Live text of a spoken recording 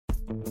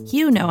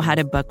You know how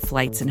to book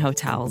flights and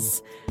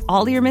hotels.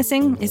 All you're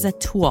missing is a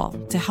tool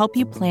to help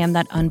you plan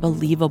that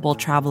unbelievable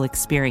travel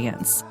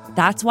experience.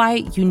 That's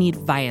why you need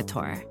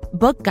Viator.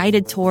 Book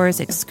guided tours,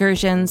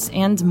 excursions,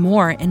 and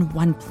more in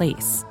one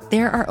place.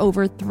 There are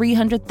over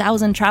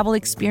 300,000 travel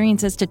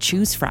experiences to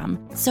choose from,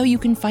 so you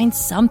can find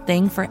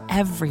something for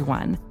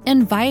everyone.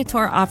 And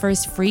Viator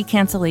offers free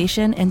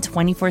cancellation and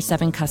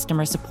 24/7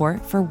 customer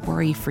support for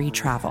worry-free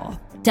travel.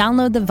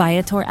 Download the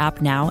Viator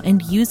app now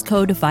and use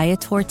code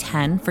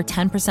Viator10 for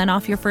 10%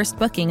 off your first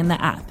booking in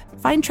the app.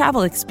 Find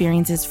travel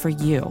experiences for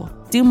you.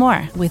 Do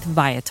more with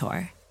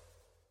Viator.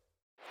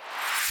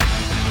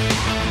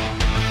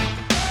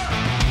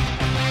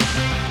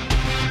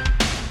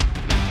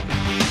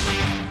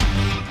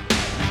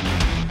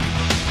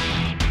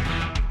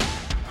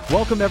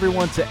 Welcome,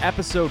 everyone, to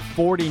episode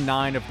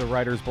 49 of the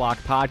Writer's Block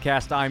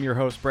podcast. I'm your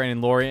host, Brandon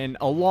Laurie, and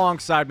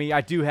alongside me, I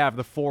do have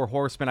the four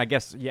horsemen. I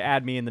guess you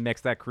add me in the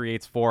mix, that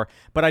creates four.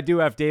 But I do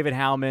have David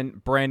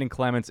Howman, Brandon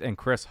Clements, and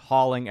Chris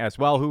Halling as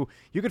well, who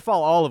you can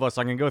follow all of us.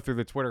 I can go through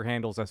the Twitter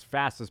handles as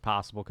fast as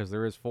possible because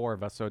there is four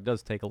of us, so it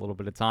does take a little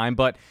bit of time.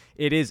 But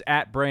it is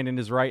at Brandon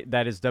is Right.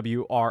 That is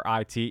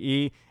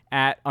WRITE,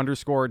 at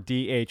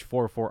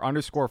 _DH44_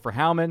 for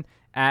Howman,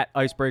 at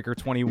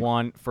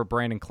Icebreaker21 for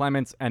Brandon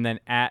Clements, and then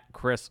at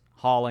Chris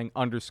Halling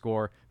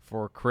 _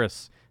 for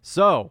Chris.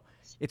 So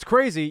it's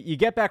crazy. You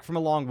get back from a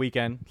long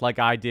weekend like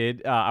I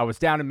did. I was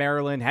down in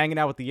Maryland hanging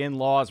out with the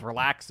in-laws,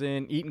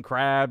 relaxing, eating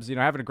crabs,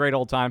 having a great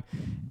old time.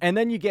 And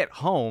then you get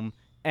home,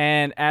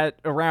 and at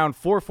around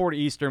 4:40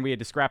 Eastern, we had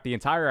to scrap the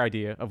entire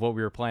idea of what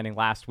we were planning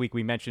last week.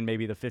 We mentioned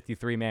maybe the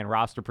 53-man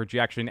roster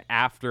projection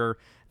after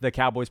the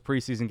Cowboys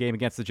preseason game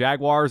against the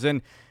Jaguars.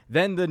 And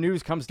then the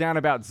news comes down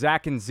about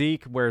Zack and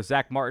Zeke, where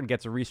Zack Martin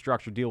gets a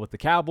restructured deal with the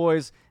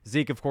Cowboys.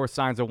 Zeke, of course,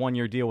 signs a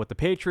one-year deal with the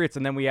Patriots,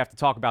 and then we have to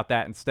talk about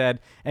that instead.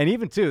 And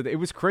even, too, it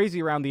was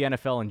crazy around the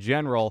NFL in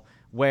general,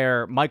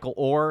 where Michael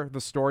Orr, the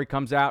story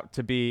comes out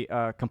to be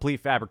a complete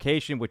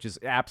fabrication, which is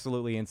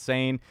absolutely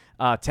insane.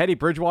 Teddy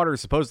Bridgewater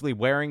is supposedly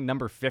wearing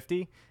number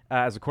 50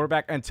 as a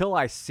quarterback. Until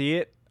I see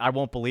it, I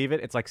won't believe it.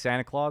 It's like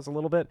Santa Claus a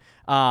little bit.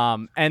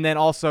 And then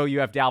also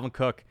you have Dalvin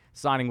Cook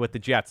signing with the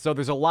Jets. So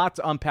there's a lot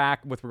to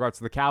unpack with regards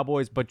to the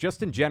Cowboys, but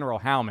just in general,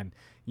 Howman,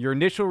 your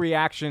initial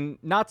reaction,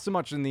 not so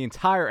much in the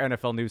entire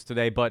NFL news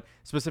today, but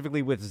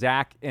specifically with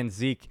Zack and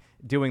Zeke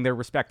doing their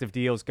respective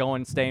deals,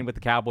 staying with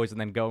the Cowboys,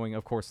 and then going,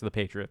 of course, to the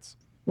Patriots.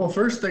 Well,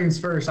 first things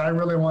first, I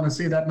really want to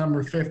see that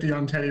number 50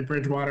 on Teddy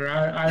Bridgewater.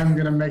 I am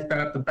going to make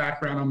that the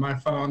background on my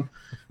phone.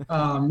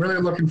 Really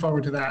looking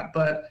forward to that.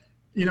 But,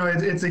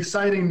 it's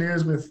exciting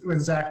news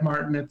with Zack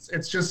Martin.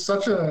 It's just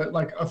such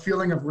a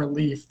feeling of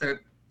relief that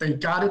they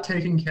got it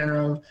taken care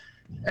of.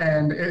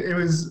 And it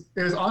was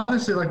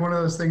honestly like one of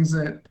those things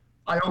that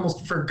I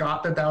almost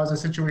forgot that was a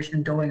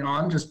situation going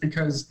on, just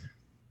because,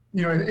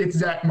 it's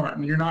Zack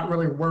Martin. You're not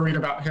really worried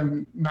about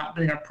him not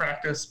being at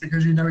practice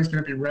because he's going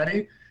to be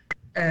ready.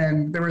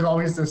 And there was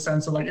always this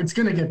sense of it's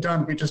going to get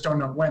done. We just don't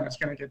know when it's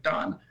going to get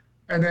done.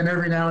 And then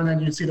every now and then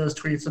you see those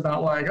tweets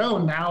about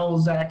now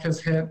Zack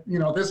has hit,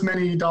 this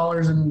many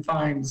dollars in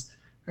fines.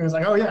 And it's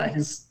oh yeah,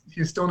 he's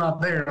still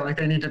not there.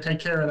 They need to take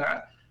care of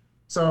that.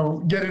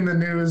 So getting the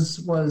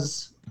news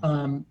was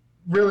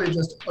really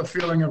just a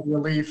feeling of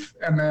relief.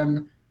 And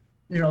then,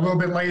 a little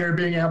bit later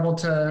being able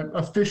to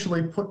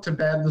officially put to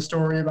bed the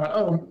story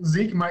about,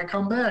 Zeke might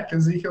come back.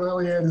 Ezekiel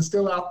Elliott is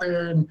still out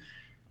there. And,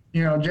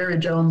 Jerry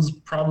Jones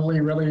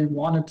probably really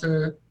wanted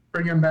to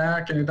bring him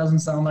back, and it doesn't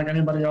sound like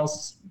anybody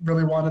else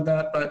really wanted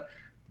that. But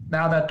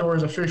now that door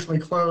is officially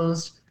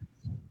closed,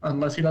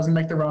 unless he doesn't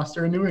make the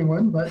roster in New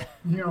England. But,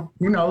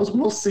 who knows?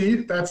 We'll see.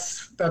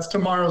 That's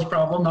tomorrow's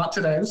problem, not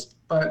today's.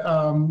 But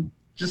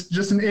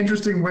just an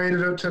interesting way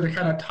to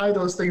kind of tie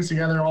those things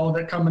together, all of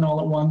it coming all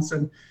at once,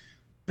 and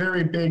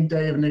very big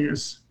day of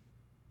news.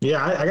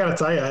 Yeah, I got to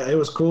tell you, it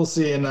was cool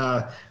seeing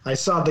I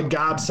saw the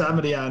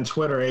Gob70 on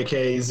Twitter,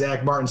 a.k.a.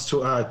 Zack Martin's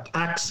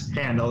X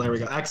handle. There we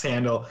go, X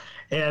handle.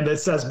 And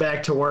it says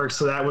back to work.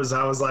 So I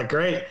was like,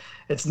 great.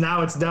 It's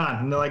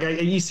done.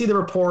 And you see the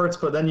reports,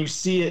 but then you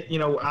see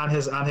it, on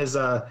his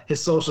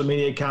social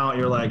media account.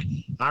 You're like,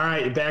 all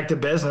right, back to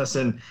business.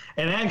 And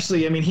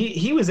actually, I mean,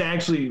 he was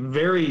actually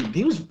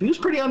he was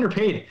pretty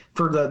underpaid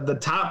for the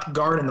top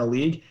guard in the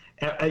league.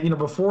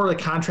 Before the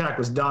contract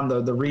was done,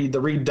 the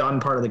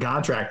redone part of the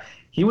contract,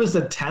 he was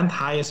the 10th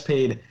highest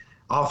paid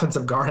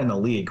offensive guard in the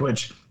league,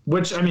 which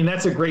I mean,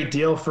 that's a great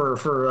deal for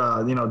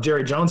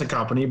Jerry Jones and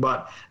company.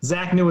 But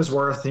Zack knew his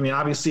worth. I mean,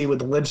 obviously with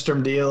the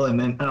Lidstrom deal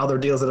and other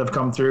deals that have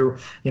come through,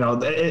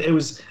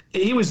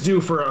 he was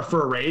due for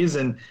a raise,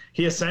 and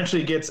he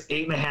essentially gets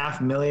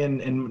 $8.5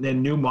 million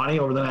in new money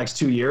over the next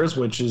 2 years,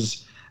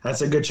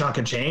 that's a good chunk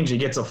of change. He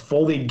gets it's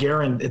fully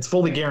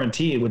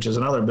guaranteed, which is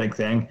another big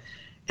thing.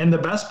 And the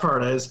best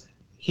part is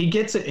he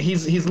gets it.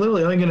 He's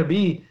literally only going to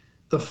be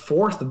the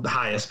fourth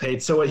highest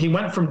paid. So he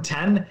went from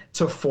 10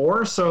 to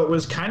 4. So it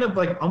was kind of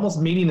like almost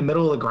meeting the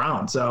middle of the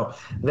ground. So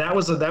that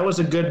was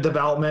a good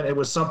development. It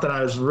was something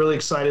I was really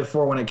excited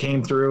for when it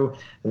came through.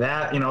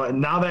 That,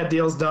 now that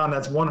deal's done,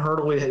 that's one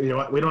hurdle we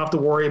don't have to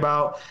worry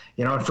about.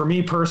 And for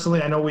me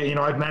personally, I know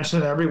I've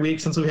mentioned it every week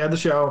since we had the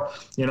show.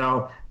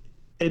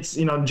 It's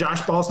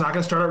Josh Ball's not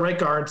going to start at right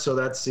guard, so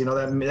that's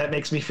that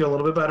makes me feel a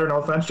little bit better. No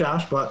offense,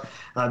 Josh, but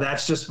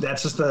that's just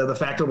the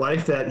fact of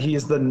life that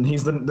he's the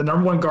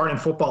number one guard in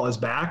football is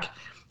back,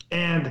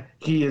 and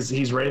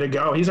he's ready to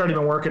go. He's already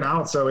been working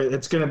out, so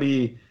it's gonna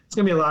be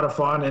a lot of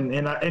fun.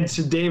 And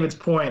to David's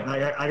point,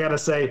 I gotta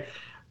say,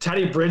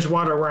 Teddy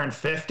Bridgewater wearing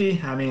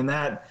 50. I mean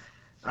that.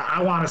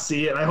 I want to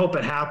see it. I hope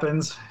it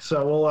happens.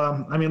 So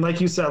we'll, like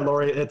you said,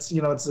 Lori, it's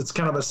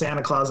kind of the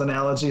Santa Claus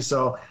analogy.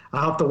 So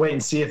I'll have to wait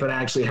and see if it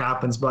actually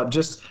happens. But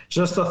just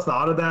the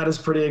thought of that is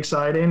pretty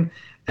exciting.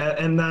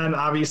 And then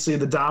obviously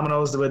the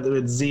dominoes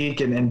with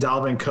Zeke and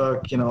Dalvin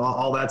Cook,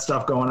 all that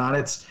stuff going on.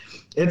 It's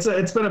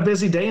been a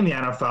busy day in the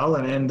NFL,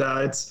 and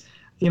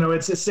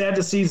it's sad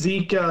to see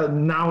Zeke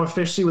now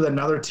officially with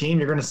another team.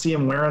 You're going to see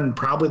him wearing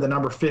probably the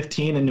number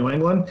 15 in New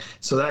England.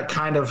 So that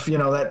kind of,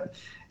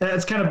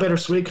 it's kind of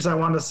bittersweet because I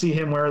wanted to see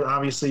him wear,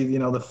 obviously,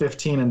 the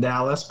 15 in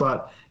Dallas,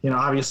 but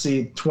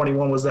obviously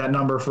 21 was that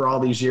number for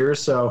all these years.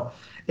 So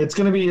it's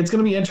gonna be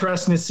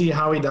interesting to see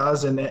how he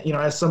does. And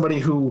as somebody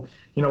who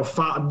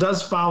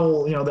does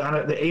follow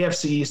the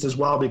AFC East as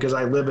well, because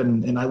I live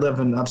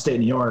in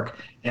upstate New York,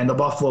 and the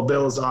Buffalo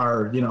Bills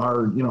are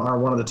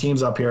one of the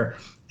teams up here.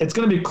 It's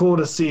gonna be cool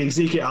to see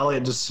Ezekiel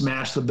Elliott just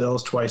smash the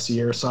Bills twice a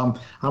year. So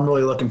I'm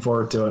really looking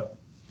forward to it.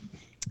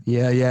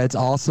 Yeah, it's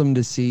awesome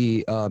to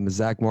see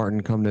Zack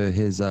Martin come to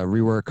his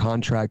rework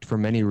contract for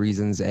many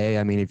reasons.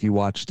 If you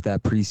watched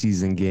that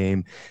preseason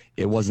game,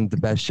 it wasn't the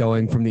best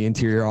showing from the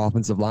interior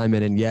offensive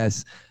linemen. And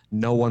yes,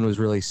 no one was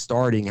really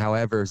starting.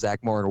 However, if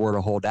Zack Martin were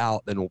to hold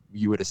out, then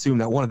you would assume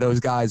that one of those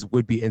guys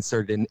would be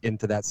inserted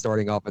into that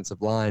starting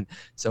offensive line.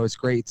 So it's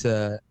great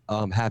to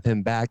have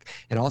him back.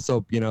 And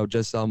also,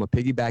 just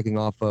piggybacking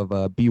off of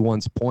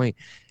B1's point,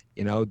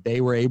 they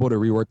were able to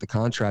rework the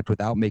contract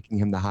without making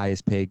him the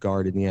highest paid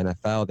guard in the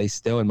NFL. They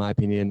still, in my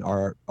opinion,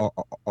 are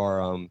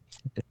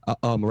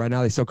right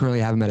now they still currently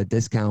have him at a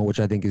discount,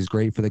 which I think is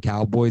great for the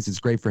Cowboys. It's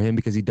great for him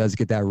because he does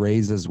get that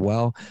raise as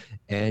well.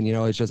 And,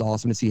 it's just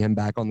awesome to see him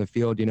back on the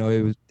field.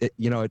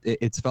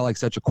 It's felt like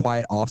such a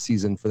quiet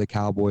offseason for the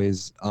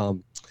Cowboys,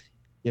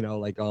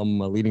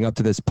 leading up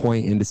to this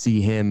point, and to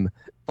see him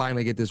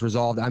finally get this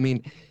resolved.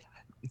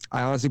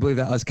 I honestly believe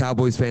that us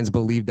Cowboys fans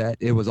believed that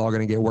it was all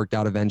going to get worked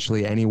out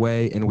eventually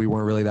anyway, and we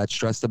weren't really that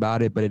stressed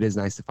about it, but it is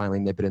nice to finally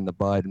nip it in the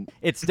bud.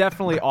 It's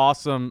definitely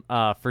awesome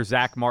for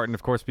Zack Martin,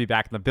 of course, to be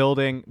back in the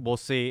building. We'll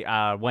see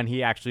when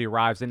he actually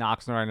arrives in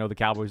Oxnard. I know the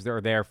Cowboys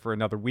are there for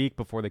another week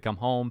before they come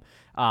home.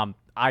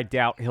 I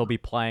doubt he'll be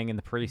playing in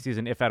the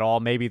preseason, if at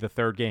all. Maybe the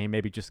third game,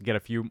 maybe just to get a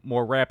few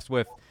more reps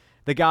with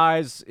the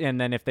guys, and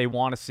then if they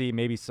want to see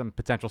maybe some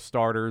potential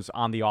starters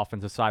on the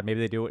offensive side, maybe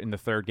they do it in the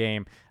third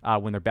game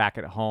when they're back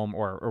at home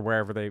or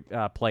wherever they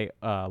play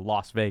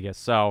Las Vegas.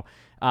 So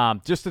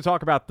just to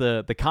talk about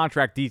the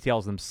contract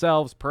details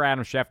themselves, per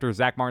Adam Schefter,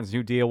 Zack Martin's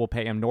new deal will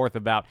pay him north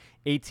of about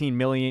 $18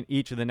 million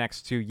each of the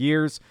next 2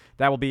 years.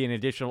 That will be an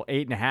additional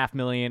 $8.5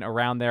 million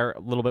around there, a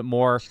little bit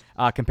more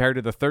compared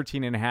to the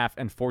 $13.5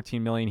 and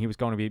 $14 million he was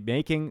going to be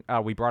making.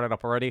 We brought it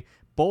up already.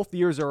 Both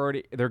years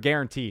they're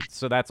guaranteed,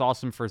 so that's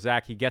awesome for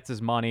Zack. He gets his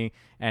money,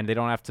 and they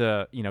don't have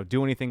to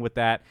do anything with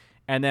that.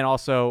 And then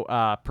also,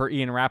 per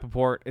Ian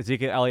Rappaport,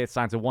 Ezekiel Elliott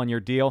signs a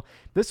 1-year deal.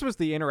 This was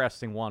the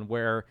interesting one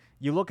where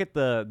you look at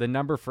the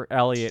number for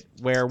Elliott,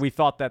 where we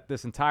thought that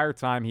this entire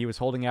time he was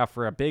holding out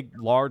for a big,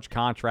 large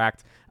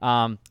contract.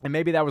 And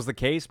maybe that was the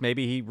case.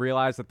 Maybe he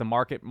realized that the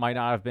market might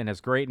not have been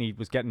as great, and he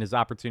was getting his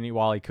opportunity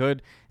while he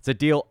could. It's a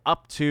deal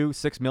up to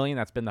 $6 million.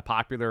 That's been the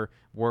popular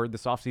word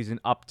this offseason,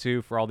 up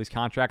to, for all these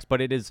contracts.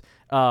 But it is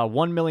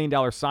 $1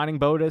 million signing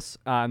bonus,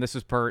 and this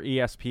is per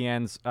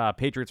ESPN's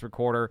Patriots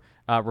reporter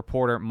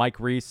Mike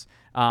Reese.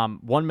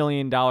 $1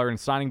 million in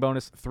signing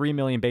bonus, $3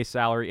 million base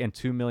salary, and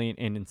 $2 million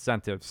in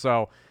incentives.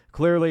 So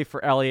clearly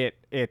for Elliott,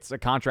 it's a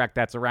contract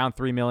that's around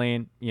 $3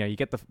 million. You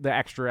get the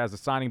extra as a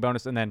signing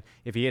bonus, and then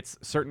if he hits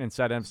certain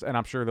incentives, and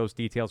I'm sure those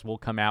details will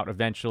come out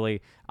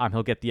eventually,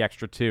 he'll get the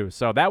extra too.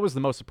 So that was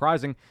the most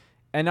surprising.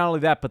 And not only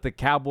that, but the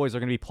Cowboys are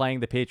going to be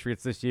playing the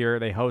Patriots this year.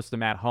 They host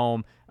them at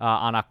home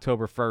on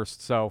October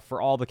 1st. So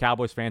for all the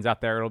Cowboys fans out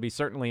there, it'll be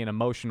certainly an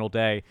emotional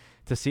day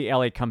to see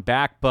Elliott come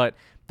back. But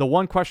the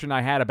one question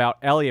I had about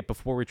Elliott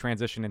before we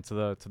transition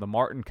into the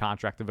Martin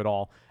contract of it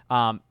all,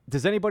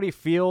 does anybody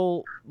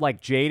feel like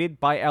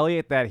jaded by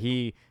Elliott, that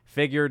he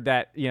figured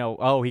that,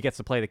 he gets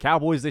to play the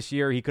Cowboys this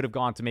year? He could have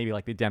gone to maybe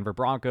like the Denver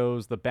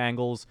Broncos, the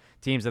Bengals,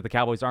 teams that the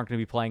Cowboys aren't going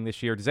to be playing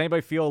this year. Does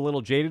anybody feel a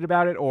little jaded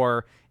about it,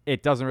 or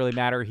it doesn't really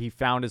matter? He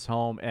found his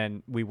home,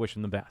 and we wish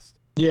him the best.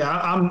 Yeah,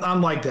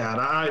 I'm like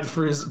that.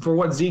 For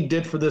what Zeke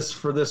did for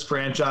this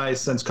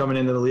franchise since coming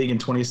into the league in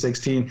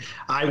 2016,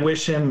 I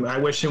wish him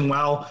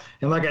well.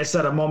 And like I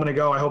said a moment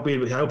ago, I hope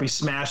he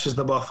smashes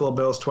the Buffalo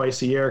Bills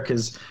twice a year,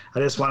 because I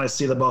just want to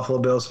see the Buffalo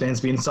Bills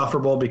fans be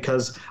insufferable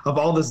because of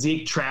all the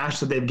Zeke trash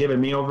that they've given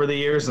me over the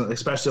years, and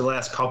especially the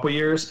last couple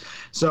years.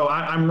 So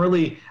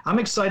I'm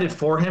excited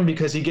for him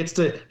because he gets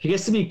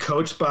to be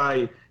coached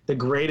by the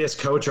greatest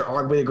coach, or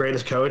arguably the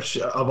greatest coach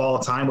of all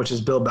time, which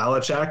is Bill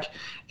Belichick.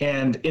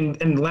 And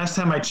in last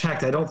time I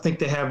checked, I don't think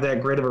they have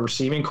that great of a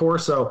receiving core.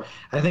 So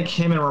I think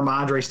him and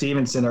Ramondre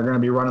Stevenson are going to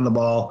be running the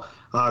ball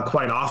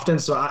quite often.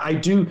 So I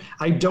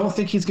don't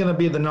think he's going to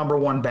be the number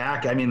one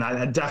back. I mean,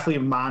 I definitely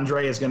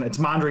it's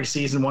Mondre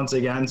season once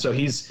again. So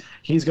he's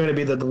going to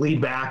be the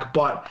lead back.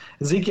 But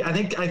Zeke, I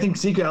think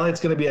Zeke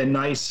Elliott's going to be a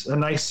nice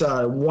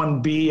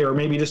 1B, or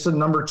maybe just a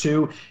number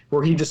 2,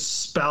 where he's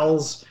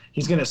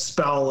going to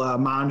spell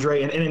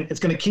Mondre, and it's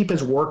going to keep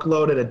his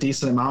workload at a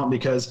decent amount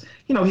because,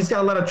 he's got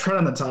a lot of tread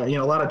on the tire,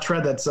 a lot of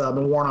tread that's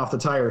been worn off the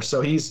tires. So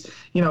he's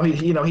not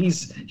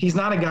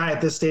a guy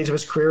at this stage of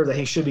his career that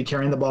he should be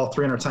carrying the ball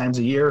 300 times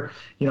a year.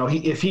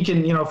 If he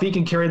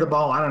can carry the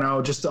ball, I don't know,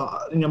 just,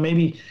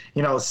 maybe,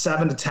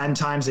 7 to 10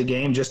 times a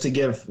game just to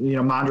give,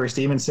 Mondre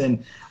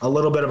Stevenson a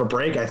little bit of a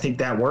break, I think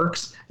that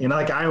works.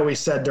 Like I always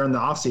said during the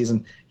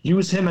offseason,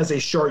 use him as a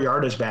short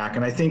yardage back.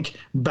 And I think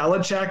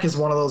Belichick is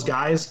one of those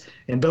guys,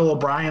 and Bill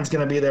O'Brien's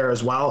going to be there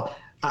as well.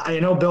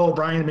 I know Bill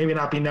O'Brien maybe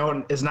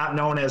is not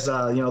known as,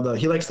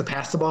 he likes to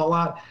pass the ball a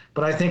lot,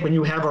 but I think when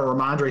you have a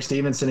Ramondre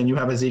Stevenson and you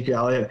have Ezekiel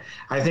Elliott,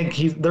 I think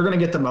they're going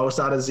to get the most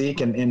out of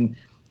Zeke. And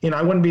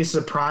I wouldn't be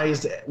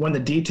surprised when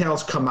the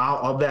details come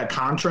out of that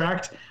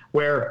contract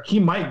where he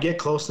might get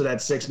close to that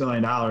 $6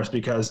 million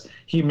because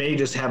he may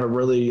just have a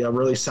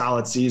really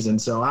solid season.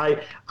 So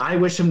I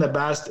wish him the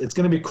best. It's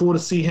going to be cool to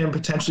see him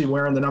potentially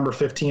wearing the number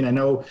 15. I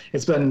know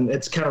it's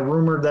kind of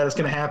rumored that it's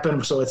going to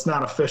happen, so it's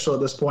not official at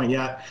this point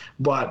yet,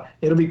 but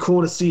it'll be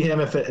cool to see him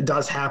if it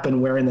does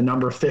happen wearing the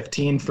number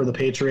 15 for the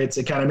Patriots.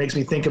 It kind of makes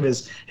me think of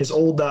his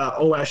old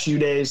OSU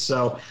days.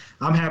 So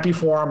I'm happy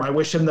for him. I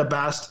wish him the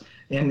best.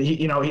 And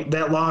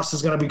that loss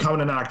is going to be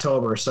coming in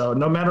October. So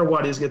no matter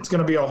what, it's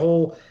going to be a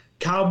whole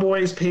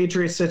Cowboys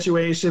Patriots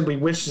situation. We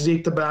wish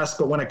Zeke the best,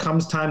 but when it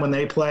comes time when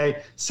they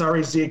play,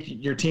 sorry Zeke,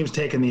 your team's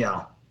taking the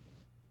L.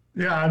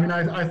 Yeah, I mean,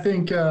 I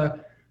think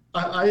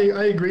I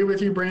agree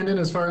with you, Brandon,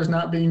 as far as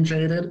not being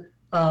jaded.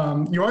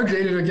 You are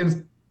jaded against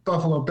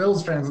Buffalo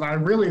Bills fans, and I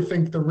really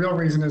think the real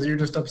reason is you're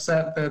just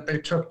upset that they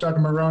took Doug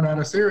Marrone out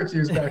of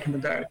Syracuse back in the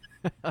day.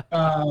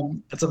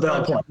 That's a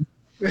valid point.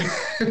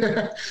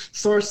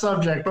 Sore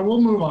subject, but we'll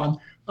move on.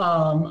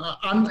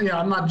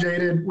 I'm not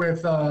jaded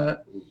with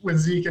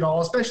Zeke at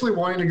all, especially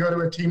wanting to go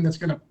to a team that's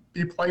going to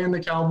be playing the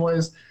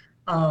Cowboys.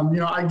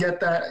 I get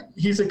that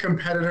he's a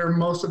competitor.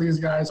 Most of these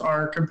guys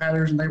are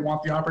competitors, and they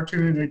want the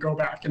opportunity to go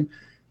back and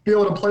be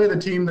able to play the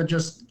team that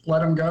just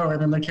let him go.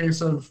 And in the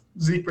case of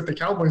Zeke with the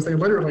Cowboys, they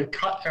literally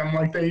cut him.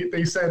 Like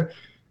they said,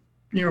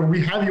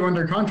 we have you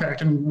under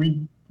contract, and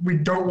we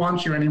don't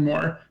want you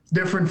anymore. It's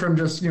different from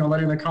just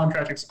letting the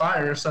contract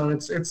expire. So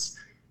it's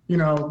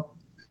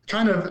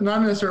kind of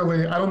not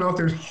necessarily, I don't know if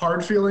there's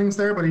hard feelings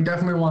there, but he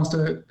definitely wants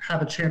to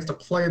have a chance to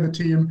play the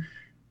team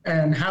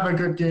and have a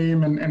good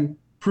game and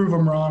prove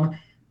them wrong.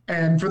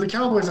 And for the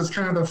Cowboys, it's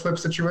kind of the flip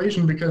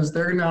situation because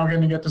they're now going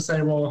to get to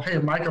say, well, hey,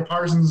 Micah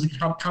Parsons is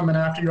coming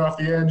after you off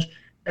the edge.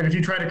 And if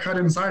you try to cut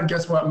inside,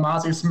 guess what?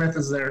 Mozzie Smith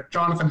is there.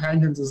 Jonathan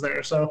Hankins is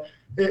there. So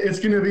it's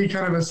going to be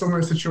kind of a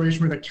similar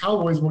situation where the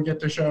Cowboys will get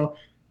to show,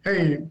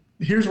 hey,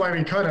 here's why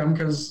we cut him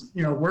because,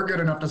 we're good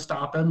enough to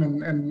stop him.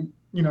 And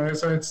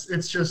so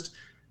it's just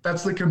 –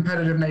 that's the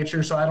competitive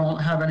nature, so I don't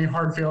have any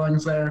hard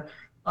feelings there.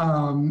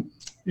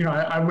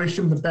 I wish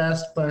him the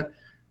best, but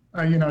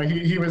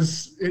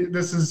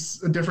this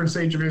is a different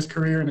stage of his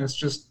career, and it's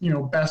just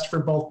best for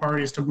both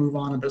parties to move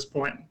on at this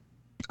point.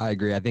 I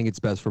agree. I think it's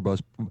best for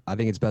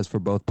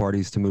both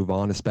parties to move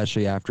on,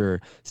 especially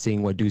after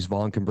seeing what Deuce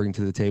Vaughn can bring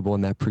to the table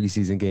in that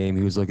preseason game.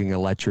 He was looking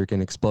electric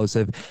and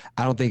explosive.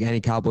 I don't think any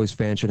Cowboys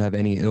fan should have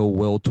any ill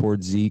will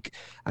towards Zeke.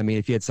 I mean,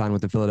 if he had signed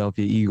with the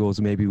Philadelphia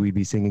Eagles, maybe we'd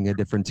be singing a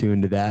different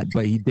tune to that,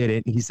 but he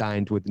didn't. He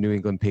signed with the New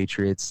England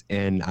Patriots,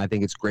 and I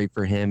think it's great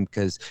for him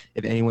because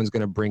if anyone's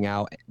going to bring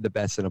out the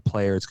best in a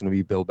player, it's going to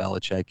be Bill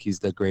Belichick. He's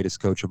the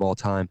greatest coach of all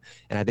time,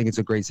 and I think it's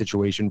a great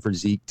situation for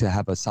Zeke to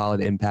have a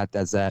solid impact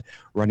as that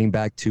running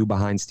back 2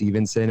 behind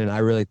Stevenson, and I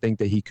really think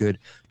that he could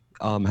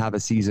have a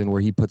season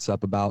where he puts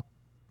up about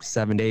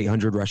 700 to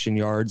 800 rushing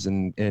yards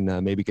and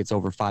maybe gets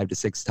over 5 to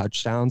 6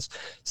 touchdowns.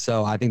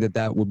 So I think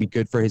that would be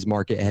good for his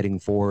market heading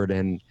forward,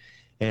 and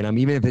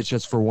even if it's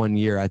just for 1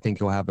 year, I think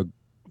he'll have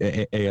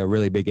a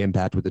really big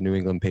impact with the New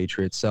England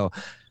Patriots.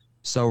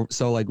 So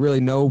like really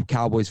no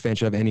Cowboys fan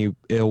should have any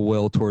ill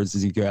will towards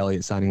Ezekiel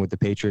Elliott signing with the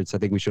Patriots. I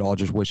think we should all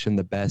just wish him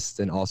the best,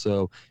 and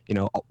also,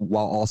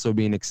 while also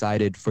being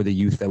excited for the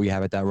youth that we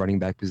have at that running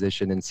back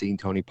position and seeing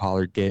Tony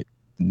Pollard get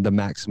the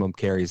maximum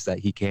carries that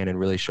he can and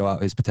really show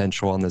out his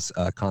potential on this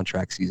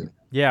contract season.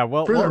 Yeah,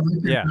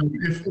 yeah.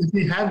 If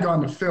he had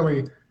gone to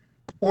Philly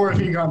or if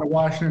he had gone to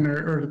Washington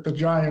or the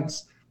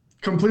Giants,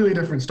 completely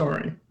different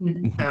story.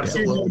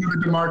 Absolutely.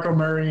 DeMarco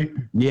Murray.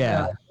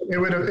 Yeah. It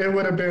would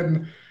have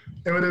been,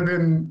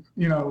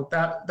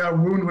 that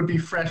wound would be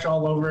fresh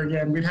all over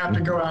again. We'd have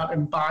to go out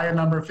and buy a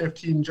number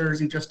 15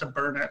 jersey just to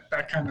burn it,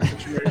 that kind of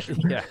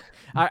situation. Yeah.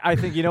 I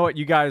think, you know what,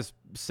 you guys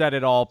said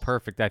it all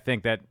perfect. I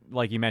think that,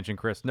 like you mentioned,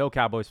 Chris, no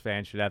Cowboys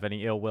fan should have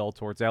any ill will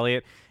towards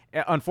Elliott.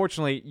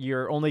 Unfortunately,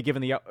 you're only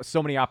given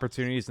so many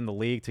opportunities in the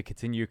league to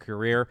continue your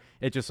career.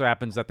 It just so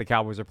happens that the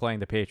Cowboys are playing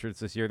the Patriots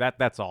this year.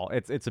 That's all.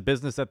 It's a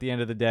business at the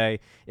end of the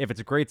day. If it's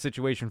a great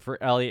situation for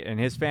Elliott and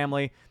his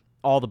family,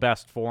 all the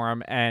best for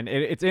him. And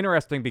it's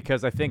interesting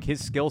because I think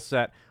his skill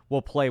set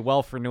will play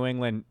well for New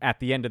England at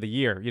the end of the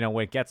year. You know,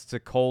 when it gets to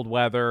cold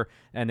weather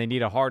and they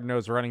need a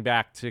hard-nosed running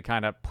back to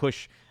kind of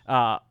push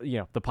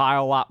the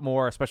pile a lot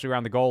more, especially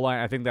around the goal line.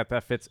 I think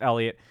that fits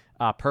Elliott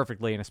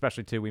perfectly, and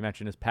especially, too, we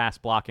mentioned his pass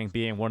blocking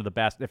being one of the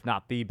best, if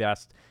not the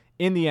best,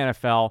 in the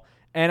NFL.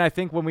 And I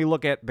think when we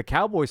look at the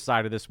Cowboys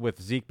side of this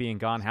with Zeke being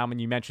gone, Howman,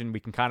 you mentioned we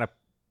can kind of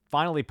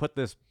finally put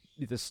this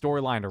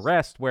storyline to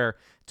rest where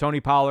Tony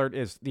Pollard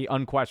is the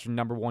unquestioned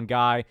number one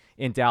guy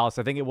in Dallas.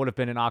 I think it would have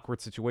been an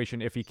awkward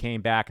situation if he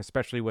came back,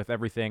 especially with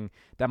everything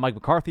that Mike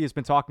McCarthy has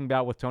been talking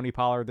about with Tony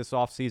Pollard this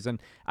offseason.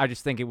 I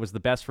just think it was the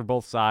best for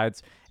both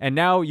sides. And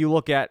now you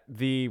look at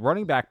the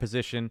running back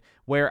position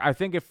where I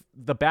think if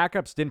the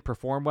backups didn't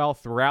perform well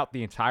throughout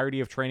the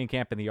entirety of training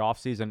camp in the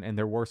offseason and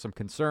there were some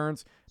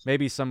concerns,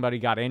 maybe somebody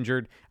got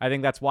injured. I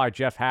think that's why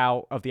Jeff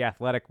Howe of The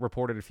Athletic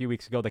reported a few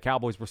weeks ago the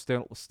Cowboys were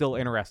still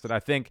interested. I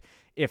think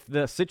if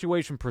the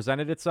situation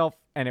presented itself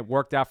and it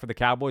worked out for the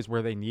Cowboys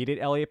where they needed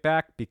Elliott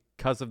back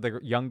because of the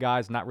young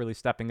guys not really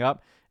stepping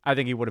up, I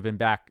think he would have been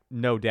back,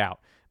 no doubt.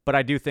 But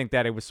I do think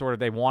that it was sort of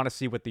they want to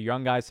see what the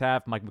young guys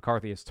have. Mike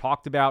McCarthy has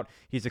talked about.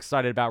 He's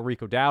excited about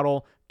Rico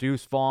Dowdle,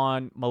 Deuce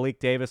Vaughn, Malik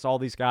Davis, all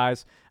these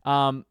guys.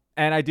 And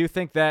I do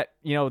think that,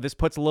 this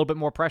puts a little bit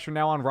more pressure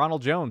now on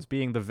Ronald Jones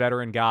being the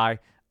veteran guy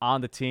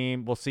on the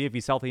team. We'll see if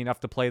he's healthy enough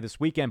to play this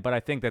weekend, but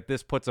I think that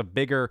this puts a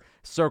bigger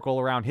circle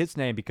around his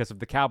name because if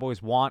the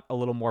Cowboys want a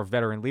little more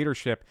veteran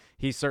leadership,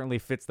 he certainly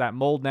fits that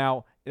mold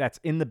now. That's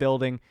in the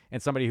building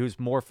and somebody who's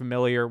more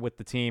familiar with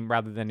the team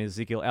rather than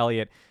Ezekiel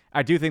Elliott.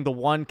 I do think the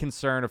one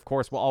concern, of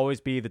course, will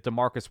always be the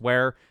DeMarcus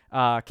Ware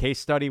case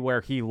study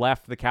where he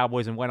left the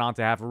Cowboys and went on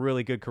to have a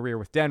really good career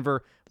with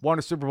Denver, won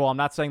a Super Bowl. I'm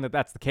not saying that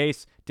that's the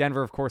case.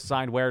 Denver, of course,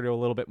 signed Ware to a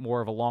little bit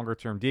more of a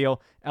longer-term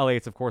deal.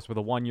 Elliott's, of course, with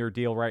a one-year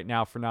deal right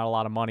now for not a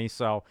lot of money.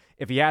 So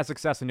if he has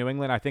success in New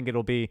England, I think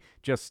it'll be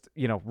just,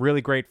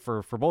 really great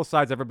for both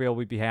sides. Everybody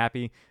will be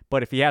happy.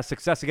 But if he has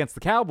success against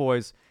the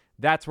Cowboys,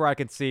 that's where I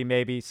could see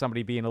maybe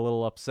somebody being a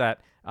little upset,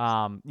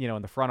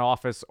 in the front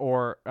office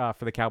or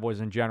for the Cowboys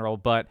in general.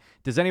 But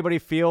does anybody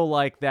feel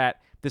like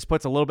that this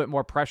puts a little bit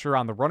more pressure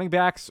on the running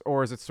backs,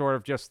 or is it sort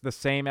of just the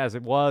same as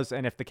it was?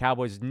 And if the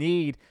Cowboys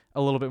need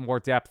a little bit more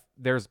depth,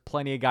 there's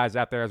plenty of guys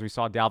out there, as we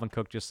saw Dalvin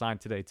Cook just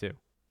signed today too.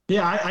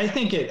 Yeah, I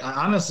think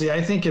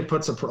it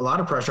puts a lot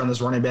of pressure on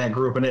this running back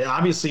group, and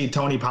obviously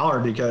Tony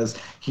Pollard because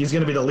he's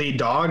going to be the lead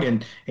dog,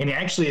 and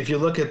actually if you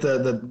look at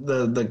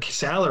the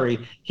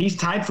salary, he's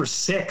tied for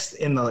sixth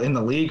in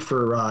the league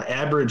for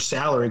average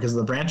salary because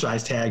of the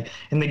franchise tag,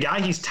 and the guy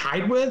he's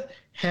tied with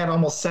had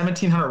almost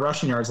 1,700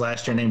 rushing yards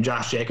last year, named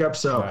Josh Jacobs.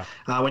 So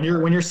when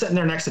you're sitting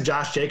there next to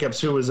Josh Jacobs,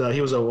 who was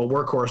he was a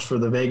workhorse for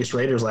the Vegas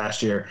Raiders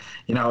last year,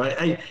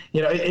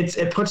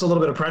 it puts a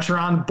little bit of pressure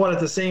on, but at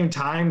the same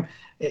time,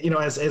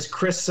 as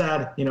Chris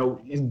said,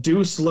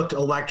 Deuce looked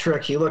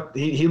electric. He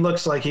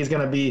looks like he's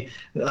going to be.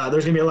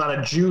 There's going to be a lot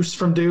of juice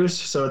from Deuce,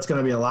 so it's going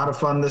to be a lot of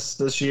fun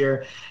this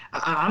year.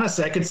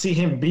 Honestly, I could see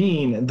him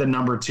being the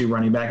number 2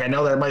 running back. I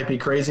know that might be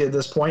crazy at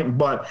this point,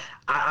 but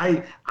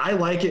I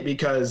like it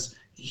because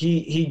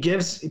he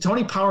gives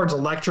Tony Pollard's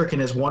electric in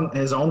his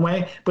own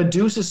way, but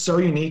Deuce is so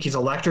unique. He's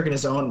electric in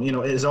his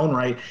own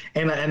right.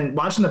 And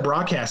watching the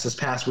broadcast this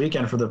past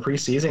weekend for the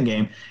preseason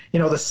game,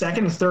 the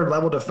second and third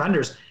level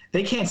defenders,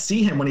 they can't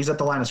see him when he's at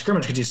the line of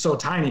scrimmage because he's so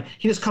tiny.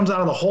 He just comes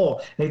out of the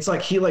hole, and it's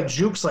like he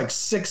jukes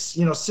 6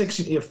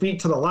 feet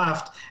to the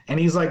left, and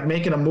he's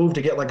making a move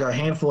to get a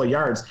handful of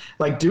yards.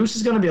 Deuce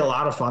is going to be a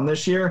lot of fun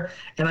this year,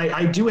 and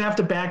I do have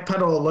to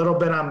backpedal a little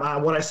bit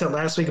on what I said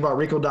last week about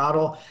Rico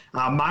Dowdle,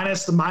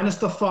 minus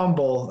the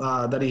fumble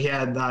that he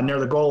had near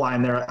the goal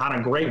line there on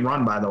a great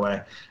run, by the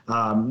way.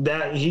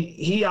 That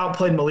he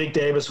outplayed Malik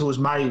Davis, who's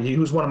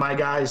one of my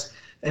guys,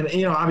 and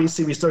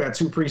obviously we still got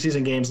 2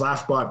 preseason games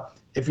left, but.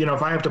 If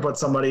I have to put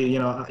somebody,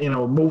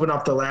 moving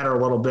up the ladder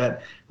a little bit,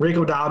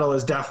 Rico Dowdle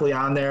is definitely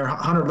on there.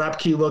 Hunter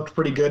Lepke looked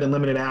pretty good in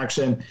limited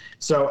action.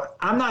 So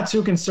I'm not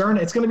too concerned.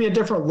 It's going to be a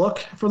different look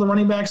for the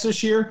running backs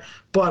this year,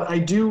 but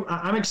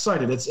I'm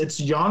excited.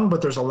 It's young,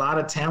 but there's a lot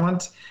of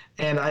talent.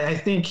 And I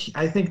think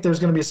there's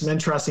going to be some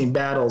interesting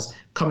battles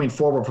coming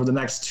forward for the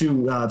next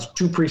two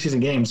preseason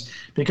games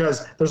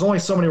because there's only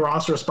so many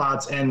roster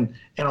spots and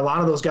a lot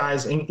of those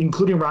guys,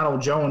 including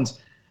Ronald Jones,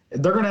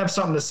 they're going to have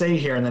something to say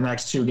here in the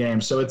next 2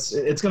 games. So it's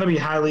going to be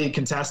highly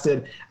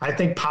contested. I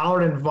think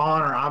Pollard and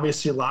Vaughn are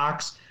obviously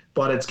locks,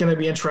 but it's going to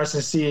be interesting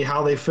to see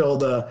how they fill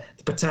the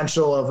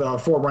potential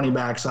of 4 running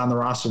backs on the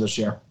roster this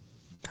year.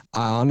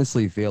 I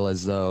honestly feel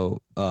as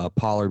though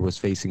Pollard was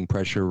facing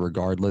pressure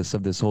regardless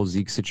of this whole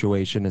Zeke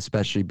situation,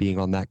 especially being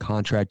on that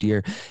contract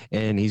year.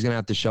 And he's going to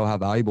have to show how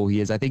valuable he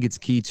is. I think it's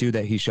key, too,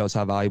 that he shows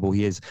how valuable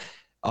he is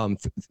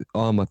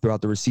throughout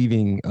the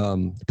receiving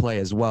play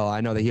as well. I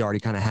know that he already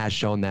kind of has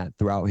shown that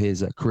throughout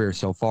his career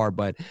so far,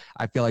 but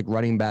I feel like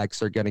running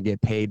backs are going to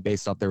get paid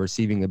based off their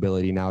receiving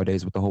ability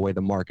nowadays with the whole way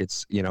the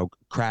market's,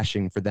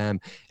 crashing for them,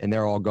 and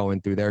they're all going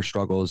through their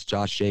struggles.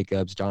 Josh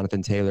Jacobs,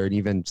 Jonathan Taylor, and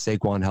even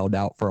Saquon held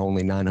out for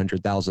only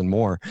 900,000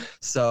 more.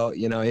 So,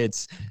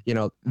 it's,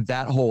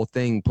 that whole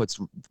thing puts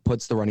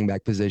the running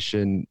back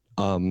position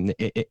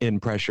in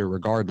pressure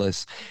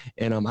regardless.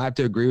 And I have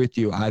to agree with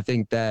you. I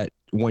think that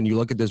when you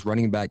look at this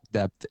running back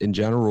depth in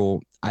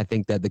general, I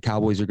think that the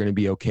Cowboys are going to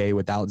be okay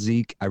without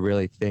Zeke. I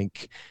really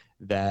think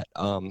that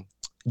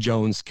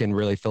Jones can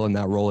really fill in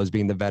that role as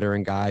being the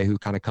veteran guy who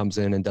kind of comes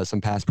in and does some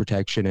pass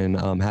protection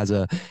and has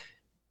a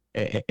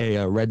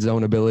red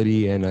zone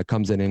ability and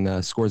comes in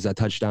and scores that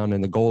touchdown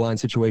in the goal line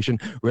situation.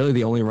 Really,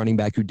 the only running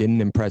back who didn't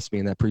impress me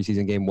in that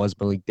preseason game was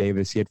Malik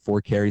Davis. He had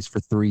 4 carries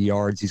for 3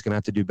 yards. He's going to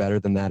have to do better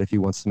than that if he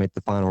wants to make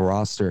the final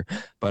roster.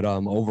 But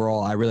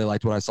overall, I really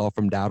liked what I saw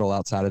from Dowdle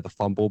outside of the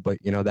fumble. But,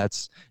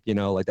 that's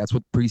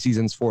what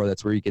preseason's for.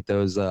 That's where you get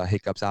those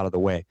hiccups out of the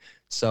way.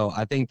 So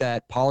I think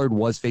that Pollard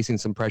was facing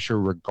some pressure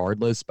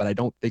regardless, but I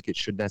don't think it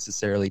should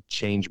necessarily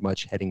change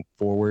much heading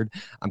forward.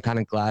 I'm kind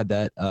of glad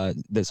that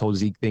this whole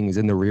Zeke thing is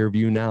in the rear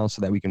view now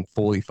so that we can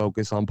fully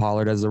focus on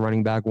Pollard as the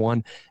running back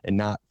one and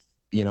not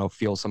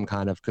feel some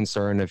kind of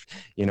concern of,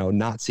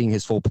 not seeing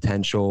his full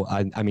potential.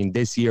 I mean,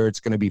 this year it's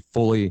going to be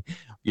fully,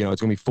 it's going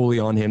to be fully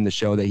on him to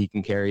show that he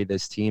can carry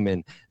this team,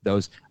 and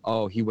those,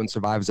 he wouldn't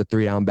survive as a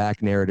 3-down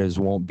back narratives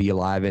won't be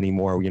alive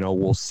anymore.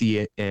 We'll see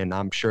it, and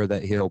I'm sure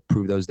that he'll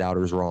prove those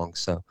doubters wrong.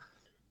 So.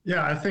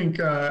 Yeah, I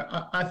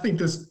think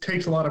this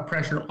takes a lot of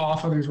pressure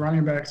off of these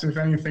running backs, if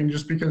anything,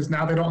 just because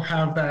now they don't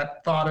have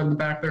that thought in the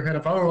back of their head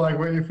of,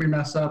 wait, if we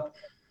mess up,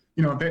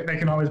 they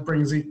can always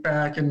bring Zeke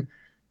back, and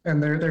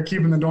they're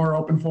keeping the door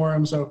open for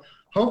him. So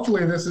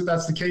hopefully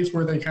that's the case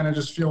where they kind of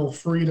just feel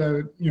free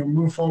to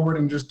move forward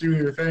and just do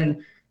their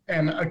thing.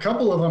 And a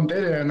couple of them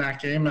did it in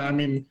that game. I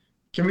mean,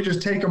 can we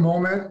just take a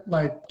moment,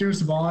 like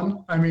Deuce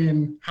Vaughn? I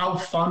mean, how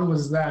fun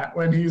was that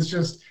when he's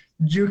just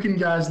juking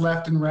guys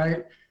left and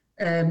right?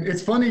 And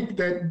it's funny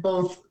that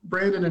both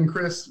Brandon and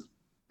Chris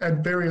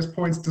at various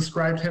points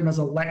described him as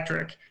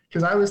electric,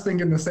 because I was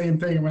thinking the same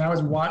thing when I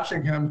was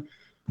watching him.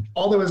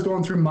 All that was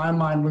going through my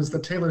mind was the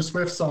Taylor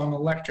Swift song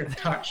Electric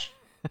Touch.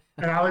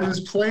 And I was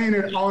just playing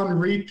it on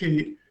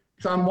repeat.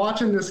 So I'm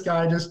watching this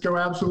guy just go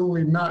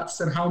absolutely nuts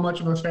and how much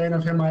of a fan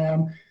of him I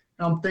am. And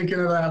I'm thinking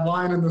of that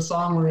line in the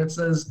song where it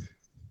says,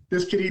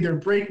 this could either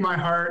break my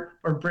heart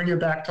or bring it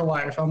back to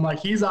life. I'm like,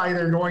 he's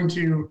either going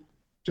to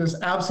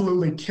just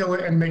absolutely kill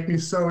it and make me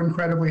so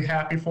incredibly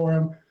happy for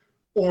him,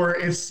 or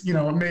it's,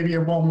 maybe it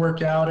won't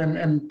work out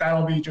and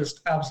that'll be just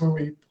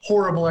absolutely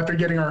horrible after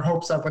getting our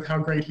hopes up with how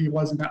great he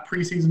was in that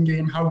preseason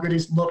game, how good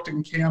he's looked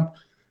in camp.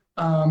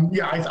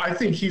 I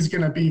think he's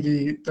going to be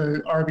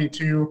the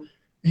RB2.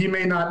 He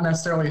may not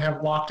necessarily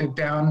have locked it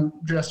down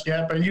just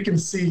yet, but you can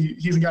see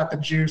he's got the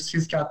juice.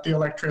 He's got the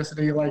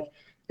electricity. Like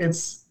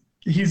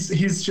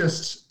he's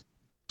just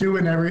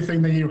doing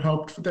everything that you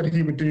hoped that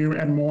he would do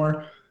and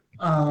more.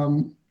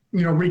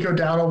 Rico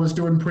Dowdle was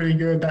doing pretty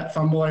good. That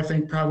fumble, I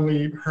think,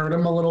 probably hurt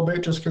him a little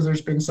bit just because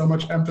there's been so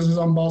much emphasis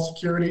on ball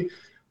security.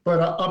 But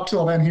up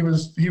till then, he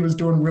was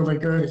doing really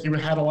good. He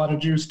had a lot of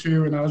juice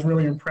too, and I was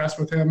really impressed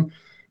with him.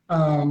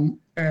 And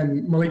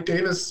Malik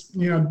Davis,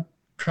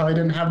 probably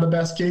didn't have the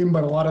best game,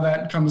 but a lot of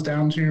that comes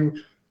down to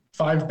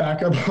 5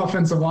 backup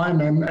offensive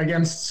linemen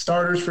against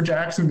starters for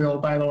Jacksonville.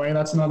 By the way,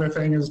 that's another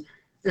thing is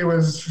it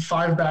was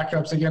 5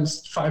 backups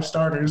against 5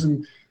 starters,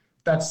 and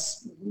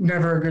that's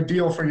never a good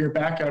deal for your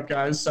backup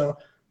guys. So,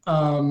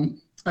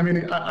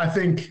 I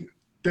think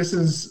this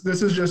is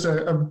just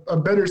a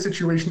better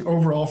situation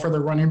overall for the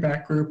running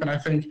back group. And I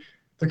think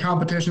the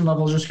competition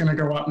level is just going to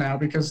go up now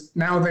because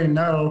now they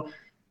know,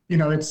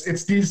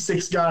 it's these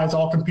 6 guys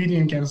all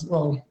competing against,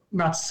 well,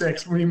 not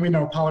 6. We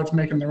know Pollard's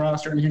making the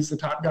roster and he's the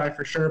top guy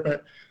for sure.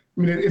 But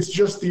it's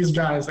just these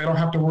guys. They don't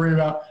have to worry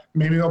about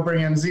maybe they'll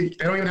bring in Zeke.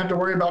 They don't even have to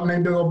worry about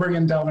maybe they'll bring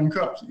in Dalvin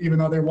Cook, even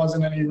though there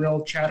wasn't any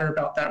real chatter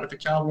about that with the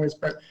Cowboys.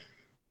 But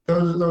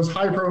those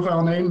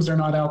high-profile names are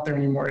not out there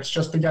anymore. It's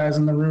just the guys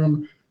in the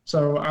room.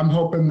 So I'm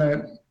hoping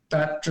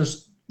that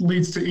just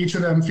leads to each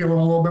of them feeling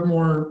a little bit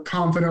more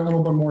confident, a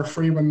little bit more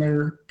free when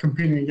they're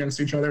competing against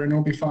each other, and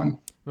it'll be fun.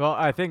 Well,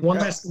 I think one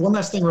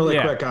last thing really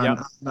quick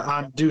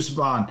on Deuce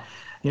Vaughn.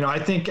 I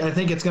think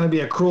it's going to be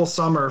a cruel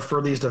summer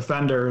for these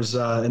defenders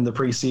in the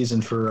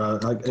preseason for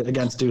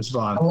against Deuce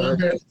Vaughn.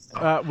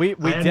 We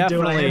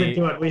definitely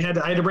I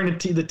had to bring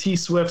the T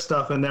Swift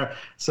stuff in there.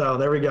 So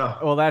there we go.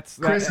 Well,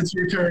 Chris, it's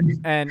your turn.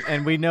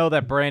 And we know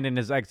that Brandon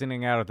is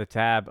exiting out of the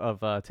tab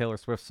of Taylor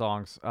Swift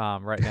songs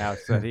right now,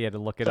 so he had to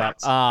look it up.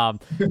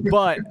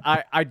 But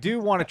I do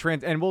want to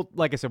and we'll,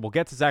 like I said, we'll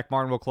get to Zack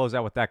Martin. We'll close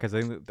out with that because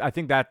I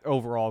think that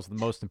overall is the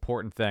most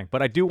important thing.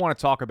 But I do want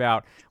to talk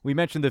about, we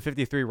mentioned the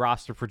 53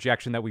 roster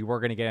projection situation that we were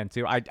going to get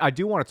into. I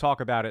do want to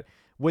talk about it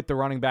with the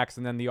running backs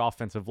and then the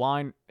offensive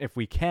line, if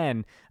we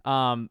can.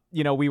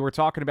 We were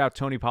talking about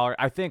Tony Pollard.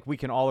 I think we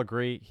can all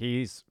agree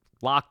he's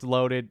locked,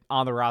 loaded,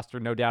 on the roster,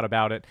 no doubt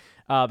about it.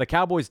 The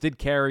Cowboys did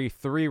carry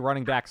 3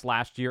 running backs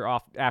last year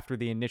off after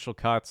the initial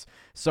cuts.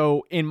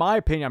 So, in my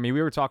opinion, we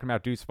were talking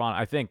about Deuce Vaughn.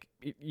 I think,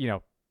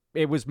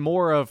 it was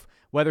more of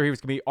whether he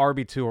was going to be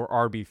RB2 or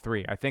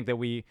RB3. I think that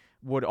we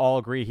would all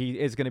agree he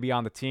is going to be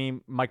on the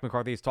team. Mike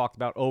McCarthy has talked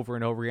about over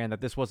and over again that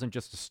this wasn't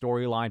just a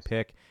storyline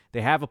pick. They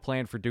have a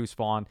plan for Deuce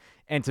Vaughn.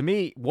 And to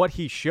me, what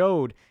he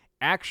showed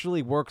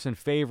actually works in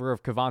favor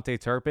of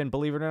Kevontae Turpin,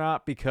 believe it or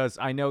not, because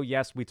I know,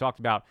 yes, we talked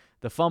about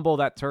the fumble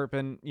that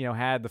Turpin,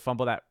 had, the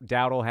fumble that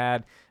Dowdle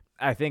had.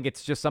 I think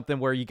it's just something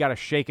where you got to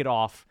shake it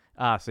off.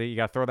 So you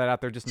got to throw that out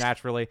there just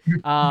naturally.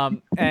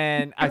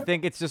 And I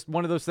think it's just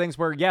one of those things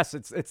where, yes,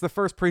 it's the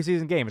first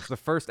preseason game. It's the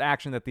first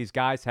action that these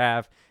guys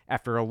have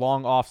after a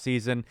long off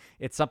season.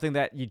 It's something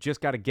that you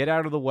just got to get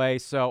out of the way.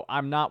 So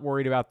I'm not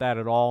worried about that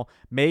at all.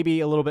 Maybe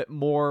a little bit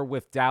more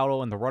with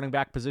Dowdle in the running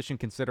back position,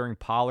 considering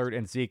Pollard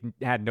and Zeke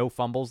had no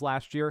fumbles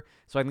last year.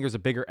 So I think there's a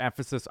bigger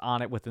emphasis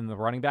on it within the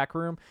running back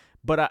room.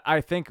 But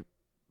I think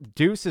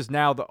Deuce is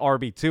now the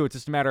RB2. It's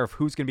just a matter of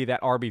who's going to be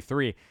that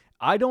RB3.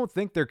 I don't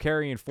think they're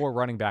carrying 4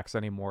 running backs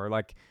anymore.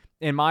 Like,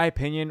 in my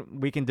opinion,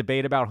 we can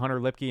debate about Hunter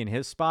Lipke in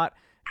his spot.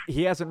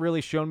 He hasn't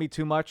really shown me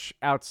too much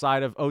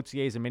outside of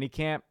OTAs and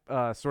minicamp,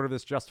 sort of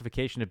this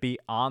justification to be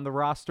on the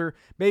roster,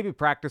 maybe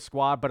practice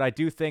squad. But I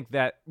do think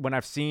that when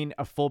I've seen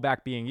a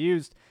fullback being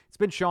used, it's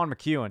been Sean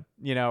McEwen,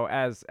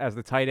 as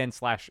the tight end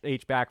 /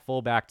 H-back,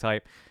 fullback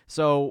type.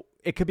 So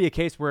it could be a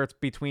case where it's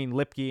between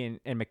Lipke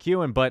and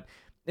McEwen. But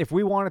if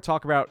we want to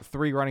talk about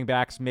 3 running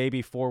backs,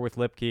 maybe 4 with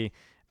Lipke,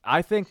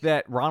 I think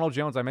that Ronald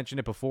Jones, I mentioned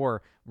it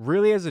before,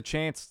 really has a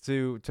chance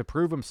to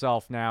prove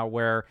himself now,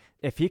 where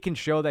if he can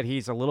show that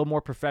he's a little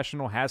more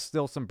professional, has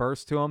still some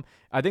burst to him,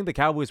 I think the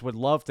Cowboys would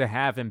love to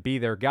have him be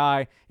their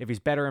guy. If he's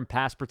better in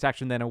pass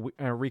protection than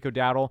Rico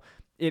Dowdle.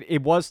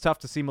 It was tough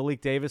to see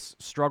Malik Davis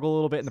struggle a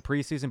little bit in the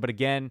preseason, but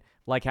again,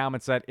 like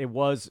Howman said, it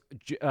was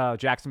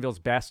Jacksonville's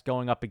best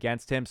going up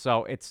against him,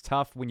 so it's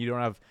tough when you don't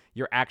have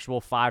your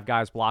actual 5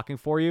 guys blocking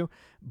for you.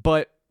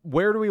 But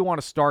where do we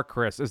want to start,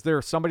 Chris? Is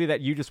there somebody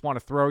that you just want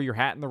to throw your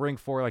hat in the ring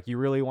for, like you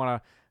really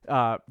want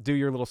to do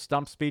your little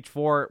stump speech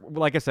for?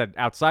 Like I said,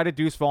 outside of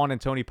Deuce Vaughn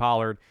and Tony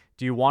Pollard,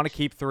 do you want to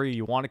keep 3?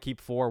 You want to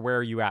keep 4? Where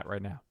are you at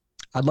right now?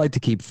 I'd like to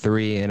keep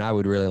 3, and I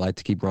would really like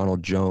to keep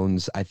Ronald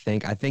Jones. I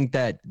think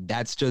that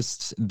that's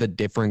just the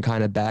different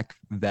kind of back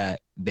that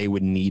they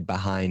would need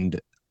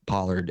behind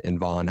Pollard and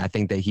Vaughn. I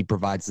think that he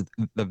provides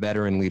the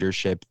veteran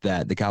leadership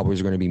that the Cowboys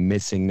are going to be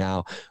missing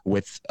now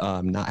with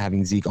not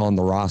having Zeke on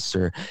the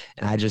roster.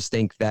 And I just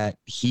think that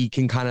he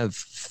can kind of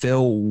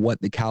fill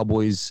what the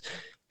Cowboys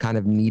kind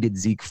of needed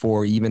Zeke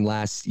for even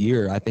last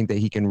year. I think that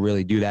he can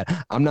really do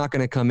that. I'm not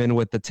going to come in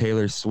with the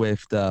Taylor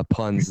Swift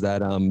puns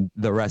that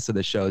the rest of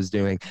the show is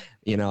doing.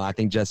 I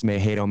think Jess may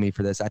hate on me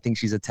for this. I think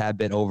she's a tad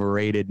bit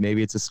overrated.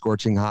 Maybe it's a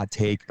scorching hot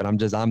take, but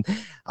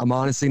I'm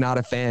honestly not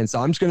a fan. So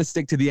I'm just going to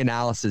stick to the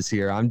analysis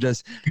here. I'm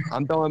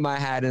throwing my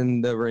hat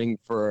in the ring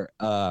for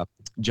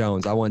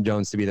Jones. I want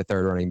Jones to be the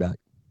 3rd running back.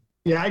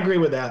 Yeah, I agree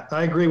with that.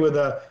 I agree with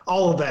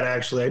all of that,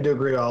 actually. I do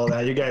agree with all of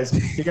that. You guys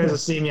have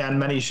seen me on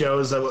many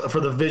shows. For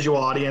the visual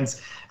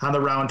audience, on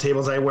the round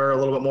tables, I wear a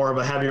little bit more of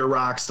a heavier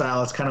rock style.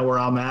 That's kind of where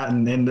I'm at.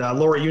 And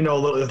Lori,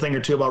 a thing or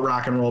two about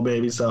rock and roll,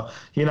 baby. So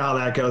you know how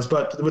that goes.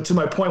 But to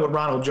my point with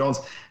Ronald Jones,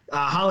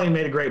 Holly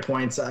made a great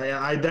point.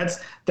 That's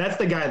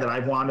the guy that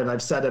I've wanted.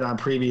 I've said it on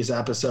previous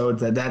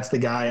episodes that's the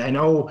guy. I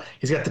know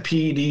he's got the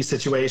PED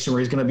situation where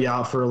he's going to be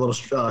out for a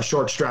little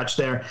short stretch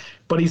there,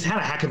 but he's had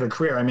a heck of a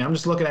career. I'm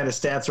just looking at his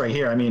stats right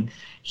here.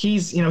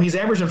 He's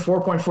averaging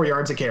 4.4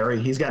 yards a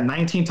carry. He's got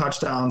 19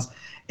 touchdowns,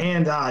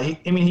 and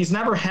he's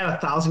never had a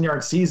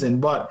 1,000-yard season,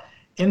 but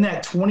in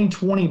that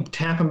 2020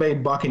 Tampa Bay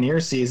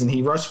Buccaneers season,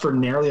 he rushed for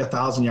nearly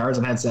 1,000 yards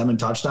and had 7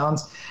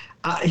 touchdowns.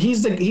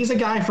 He's a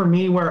guy for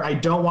me where I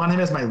don't want him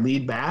as my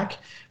lead back,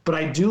 but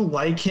I do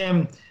like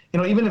him.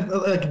 Even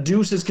if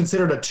Deuce is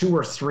considered a 2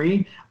 or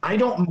 3, I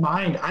don't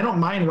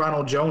mind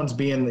Ronald Jones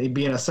being a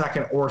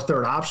 2nd or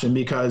 3rd option,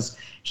 because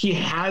he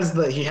has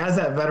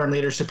that veteran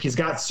leadership. He's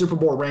got Super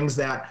Bowl rings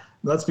that,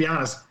 let's be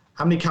honest,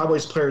 how many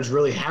Cowboys players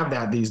really have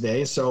that these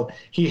days? So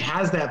he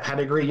has that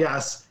pedigree.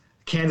 Yes,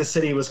 Kansas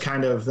City was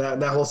kind of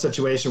that whole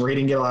situation where he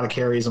didn't get a lot of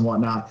carries and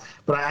whatnot.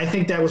 But I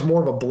think that was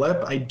more of a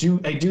blip. I do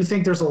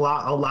think there's a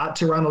lot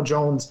to Ronald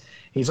Jones.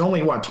 He's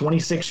only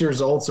 26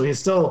 years old, so he's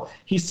still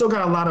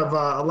got a lot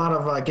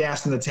of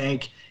gas in the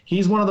tank.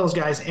 He's one of those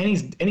guys, and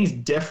he's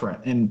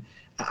different. And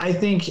I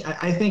think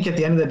at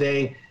the end of the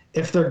day,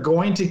 if they're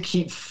going to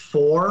keep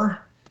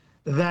 4,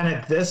 then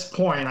at this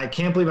point, I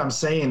can't believe I'm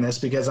saying this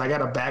because I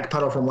got a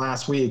backpedal from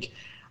last week.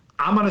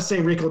 I'm going to say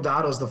Rico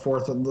Dowdle's the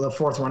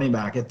fourth running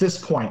back at this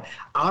point.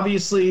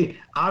 Obviously,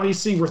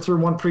 we're through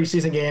one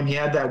preseason game. He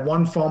had that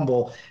one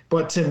fumble,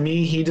 but to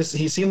me, he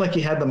seemed like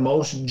he had the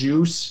most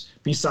juice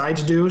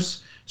besides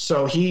Deuce.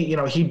 So he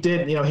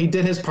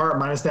did his part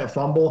minus that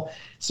fumble.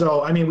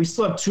 So we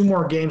still have 2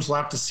 more games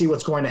left to see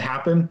what's going to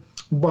happen.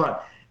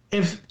 But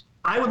if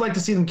I would like to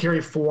see them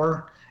carry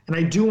 4. And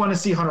I do want to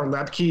see Hunter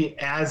Lepke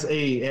as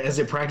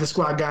a practice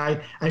squad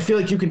guy. I feel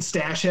like you can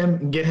stash him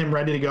and get him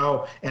ready to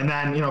go. And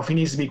then, if he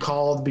needs to be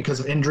called because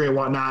of injury or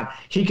whatnot,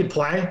 he could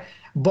play.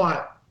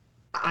 But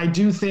I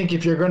do think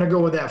if you're going to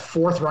go with that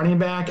 4th running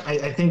back,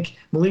 I think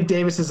Malik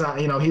Davis is,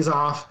 he's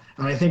off.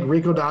 And I think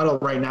Rico Dowdle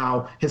right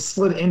now has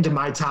slid into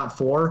my top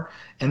 4.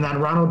 And then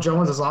Ronald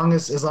Jones, as long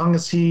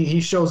as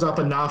he shows up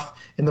enough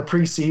in the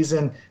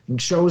preseason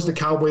and shows the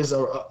Cowboys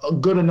a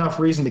good enough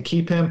reason to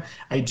keep him,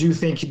 I do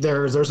think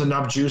there's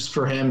enough juice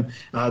for him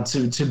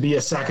to be a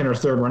 2nd or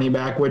 3rd running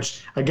back,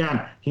 which,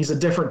 again, he's a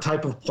different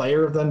type of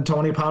player than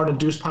Tony Pollard and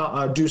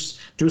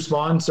Deuce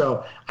Vaughn.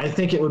 So I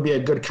think it would be a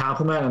good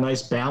complement, a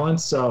nice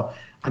balance. So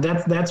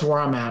that's where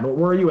I'm at.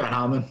 Where are you at,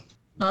 Hallman?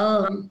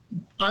 I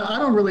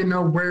don't really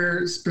know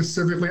where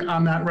specifically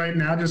I'm at right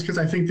now, just because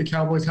I think the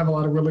Cowboys have a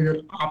lot of really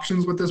good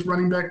options with this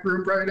running back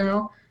group right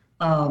now,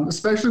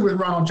 especially with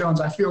Ronald Jones.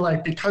 I feel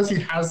like because he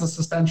has the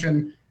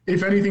suspension,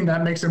 if anything,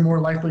 that makes it more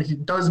likely he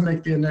does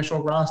make the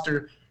initial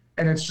roster.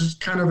 And it's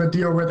just kind of a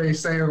deal where they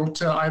say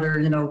to either,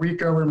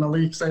 Rico or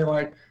Malik say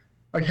like,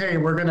 hey,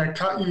 we're going to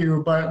cut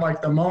you, but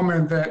like the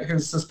moment that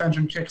his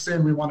suspension kicks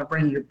in, we want to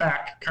bring you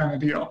back kind of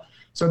deal.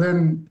 So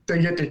then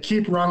they get to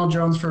keep Ronald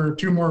Jones for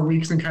 2 more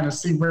weeks and kind of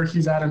see where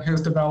he's at in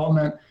his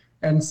development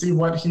and see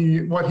what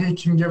he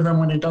can give them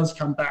when he does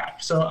come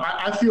back. So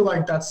I feel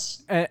like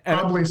that's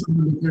probably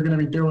something that they're going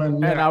to be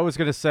doing. And I was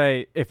going to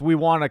say, if we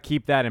want to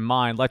keep that in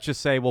mind, let's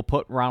just say we'll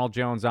put Ronald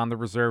Jones on the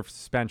reserve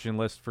suspension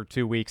list for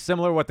 2 weeks,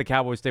 similar to what the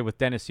Cowboys did with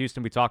Dennis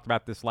Houston. We talked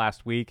about this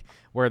last week,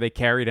 where they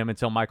carried him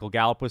until Michael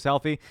Gallup was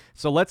healthy.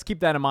 So let's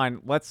keep that in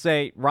mind. Let's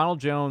say Ronald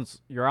Jones,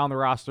 you're on the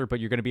roster, but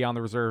you're going to be on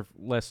the reserve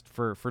list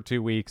for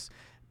 2 weeks.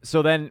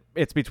 So then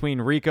it's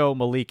between Rico,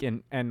 Malik,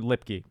 and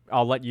Lepke.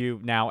 I'll let you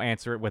now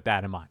answer it with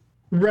that in mind.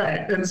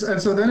 Right. And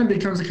so then it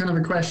becomes a kind of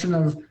a question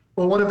of,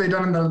 well, what have they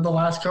done in the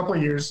last couple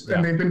of years? Yeah.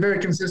 And they've been very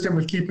consistent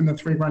with keeping the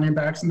 3 running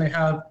backs. And they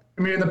have,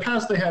 in the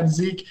past they had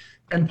Zeke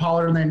and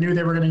Pollard, and they knew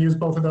they were going to use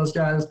both of those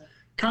guys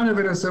kind of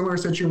in a similar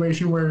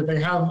situation where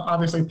they have,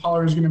 obviously,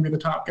 Pollard is going to be the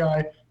top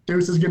guy.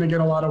 Deuce is going to get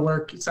a lot of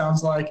work, it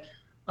sounds like.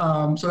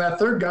 So that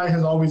 3rd guy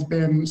has always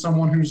been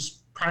someone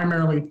who's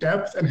primarily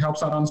depth and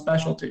helps out on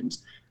special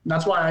teams. And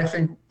that's why I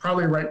think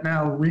probably right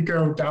now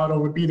Rico Dowdle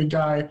would be the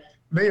guy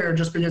there,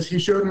 just because he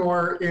showed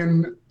more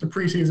in the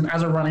preseason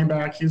as a running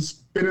back. He's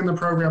been in the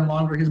program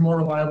longer. He's more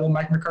reliable.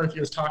 Mike McCarthy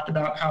has talked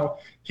about how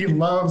he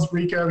loves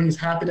Rico. He's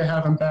happy to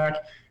have him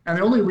back. And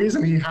the only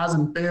reason he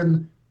hasn't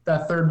been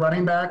that 3rd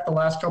running back the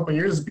last couple of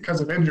years is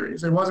because of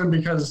injuries. It wasn't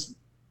because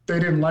they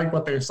didn't like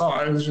what they saw.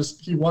 It was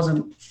just he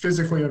wasn't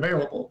physically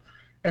available.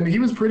 And he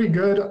was pretty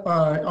good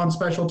on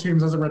special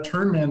teams as a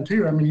return man,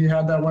 too. He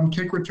had that one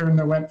kick return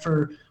that went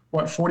for,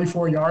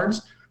 44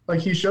 yards? Like,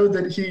 he showed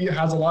that he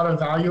has a lot of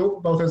value,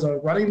 both as a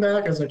running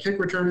back, as a kick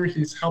returner.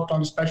 He's helped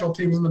on special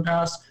teams in the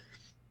past.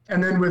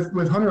 And then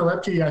with Hunter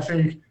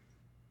Lepke,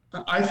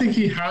 I think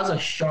he has a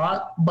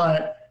shot.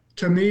 But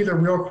to me, the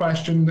real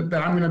question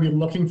that I'm going to be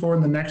looking for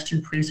in the next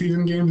 2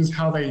 preseason games is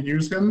how they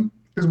use him.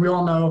 Because we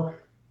all know,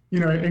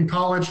 in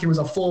college, he was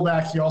a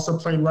fullback. He also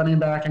played running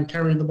back and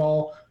carried the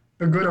ball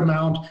a good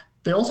amount.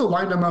 They also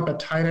lined him up at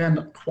tight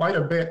end quite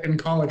a bit in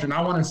college. And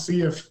I want to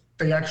see if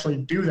they actually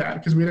do that,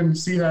 because we didn't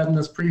see that in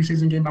this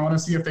preseason game. I want to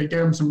see if they get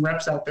him some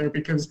reps out there,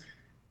 because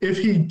if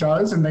he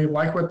does and they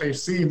like what they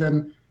see,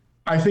 then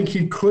I think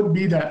he could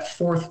be that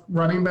 4th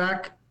running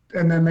back,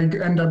 and then they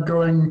end up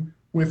going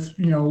with,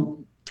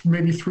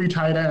 maybe 3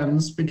 tight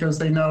ends, because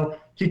they know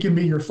he can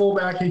be your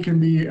fullback, he can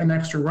be an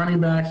extra running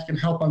back, he can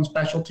help on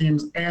special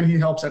teams, and he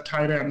helps at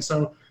tight end.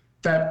 So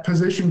that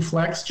position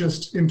flex,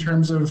 just in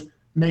terms of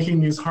making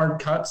these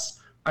hard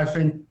cuts, I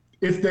think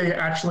if they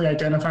actually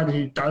identify that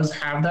he does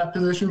have that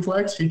position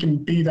flex, he can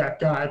be that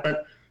guy.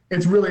 But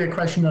it's really a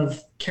question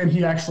of, can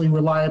he actually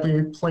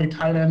reliably play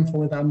tight end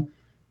for them?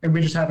 And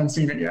we just haven't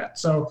seen it yet.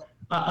 So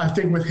I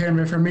think with him,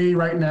 and for me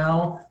right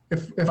now,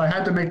 if I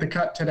had to make the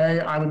cut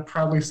today, I would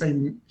probably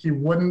say he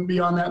wouldn't be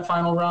on that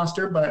final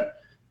roster. But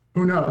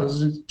who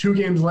knows? 2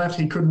 games left,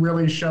 he could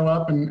really show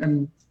up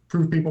and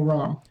prove people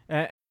wrong.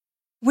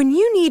 When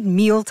you need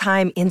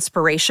mealtime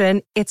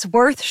inspiration, it's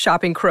worth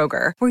shopping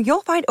Kroger, where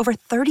you'll find over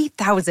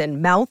 30,000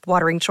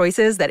 mouth-watering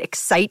choices that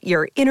excite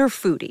your inner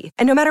foodie.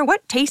 And no matter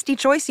what tasty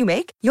choice you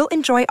make, you'll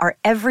enjoy our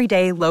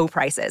everyday low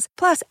prices,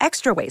 plus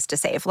extra ways to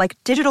save, like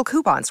digital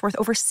coupons worth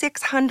over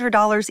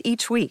 $600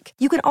 each week.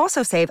 You can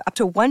also save up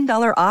to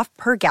 $1 off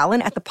per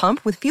gallon at the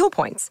pump with fuel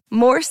points.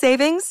 More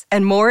savings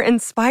and more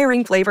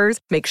inspiring flavors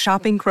make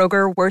shopping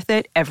Kroger worth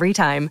it every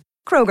time.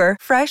 Kroger,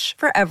 fresh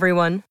for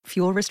everyone.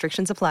 Fuel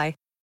restrictions apply.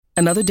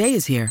 Another day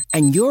is here,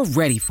 and you're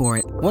ready for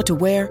it. What to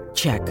wear?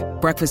 Check.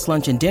 Breakfast,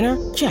 lunch, and dinner?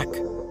 Check.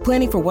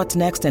 Planning for what's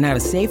next and how to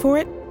save for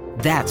it?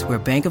 That's where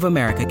Bank of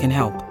America can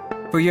help.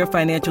 For your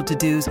financial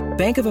to-dos,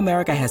 Bank of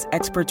America has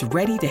experts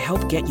ready to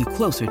help get you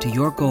closer to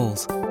your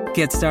goals.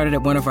 Get started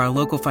at one of our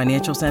local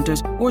financial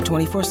centers or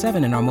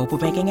 24/7 in our mobile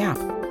banking app.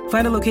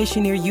 Find a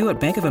location near you at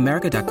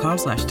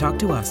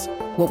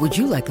bankofamerica.com/talktous. What would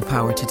you like the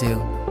power to do?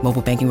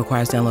 Mobile banking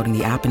requires downloading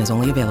the app and is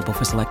only available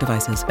for select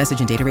devices. Message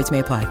and data rates may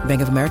apply.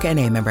 Bank of America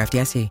N.A., member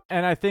FDIC.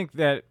 And I think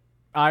that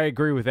I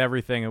agree with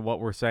everything of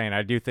what we're saying.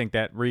 I do think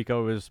that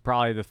Rico is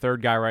probably the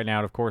third guy right now,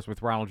 and of course,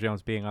 with Ronald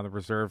Jones being on the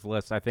reserve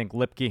list. I think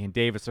Lipke and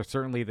Davis are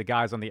certainly the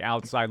guys on the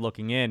outside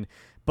looking in,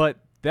 but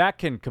that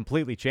can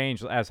completely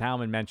change, as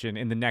Howman mentioned,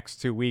 in the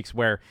next 2 weeks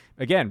where,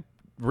 again,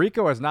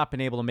 Rico has not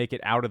been able to make it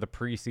out of the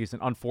preseason,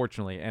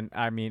 unfortunately. And,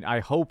 I mean,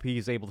 I hope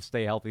he's able to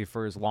stay healthy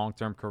for his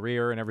long-term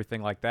career and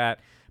everything like that.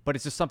 But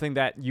it's just something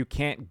that you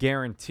can't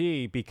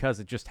guarantee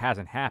because it just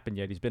hasn't happened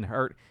yet. He's been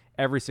hurt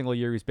every single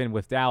year he's been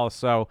with Dallas.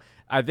 So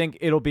I think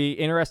it'll be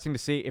interesting to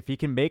see if he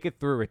can make it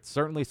through. It's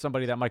certainly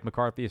somebody that Mike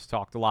McCarthy has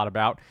talked a lot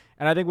about.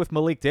 And I think with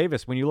Malik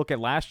Davis, when you look at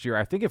last year,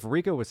 I think if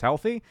Rico was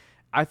healthy,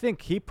 I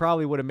think he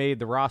probably would have made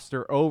the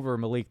roster over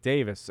Malik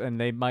Davis, and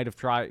they might have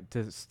tried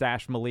to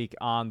stash Malik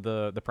on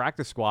the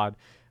practice squad.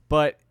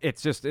 But it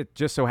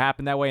just so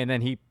happened that way, and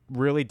then he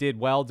really did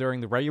well during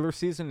the regular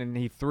season, and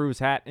he threw his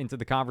hat into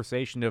the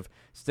conversation of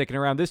sticking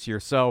around this year.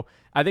 So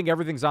I think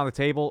everything's on the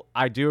table.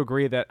 I do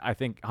agree that I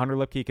think Hunter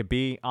Lipke could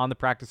be on the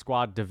practice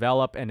squad,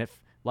 develop, and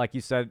if, like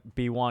you said,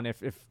 be one,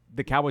 if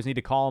the Cowboys need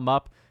to call him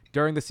up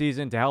during the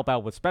season to help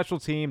out with special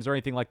teams or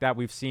anything like that.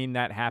 We've seen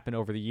that happen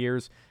over the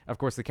years. Of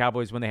course, the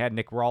Cowboys, when they had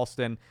Nick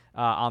Ralston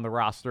on the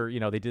roster,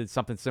 they did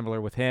something similar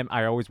with him.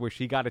 I always wish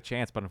he got a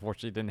chance, but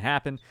unfortunately it didn't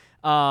happen.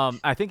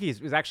 I think he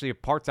was actually a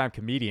part-time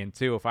comedian,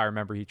 too, if I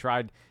remember. He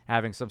tried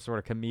having some sort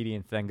of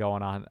comedian thing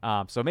going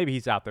on. So maybe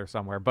he's out there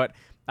somewhere. But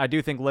I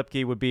do think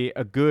Lipke would be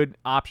a good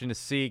option to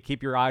see.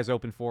 Keep your eyes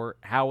open for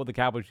how will the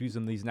Cowboys use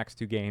him these next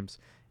two games,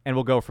 and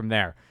we'll go from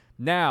there.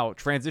 Now,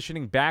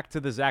 transitioning back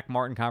to the Zack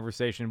Martin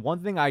conversation,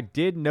 one thing I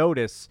did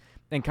notice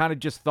and kind of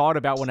just thought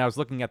about when I was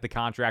looking at the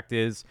contract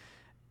is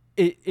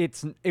it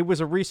was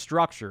a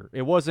restructure.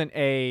 It wasn't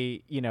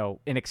an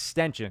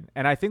extension.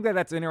 And I think that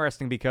that's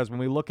interesting because when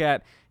we look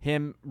at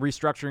him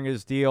restructuring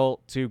his deal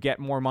to get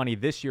more money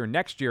this year,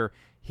 next year,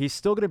 he's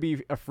still going to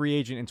be a free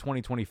agent in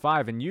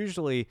 2025. And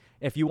usually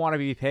if you want to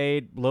be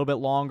paid a little bit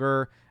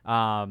longer,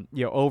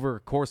 over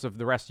the course of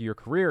the rest of your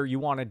career, you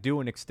want to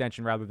do an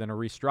extension rather than a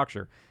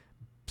restructure.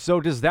 So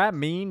does that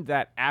mean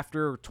that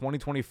after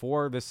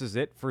 2024, this is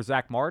it for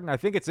Zack Martin? I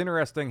think it's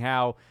interesting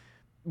how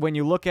when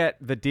you look at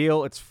the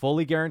deal, it's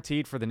fully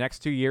guaranteed for the next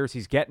 2 years.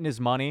 He's getting his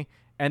money,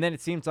 and then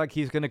it seems like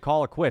he's going to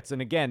call it quits. And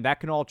again,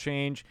 that can all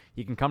change.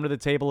 He can come to the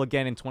table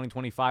again in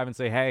 2025 and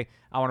say, hey,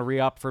 I want to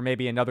re-up for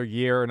maybe another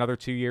year, another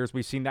 2 years.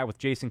 We've seen that with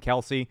Jason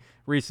Kelce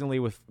recently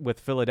with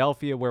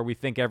Philadelphia, where we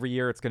think every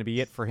year it's going to be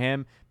it for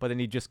him, but then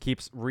he just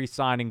keeps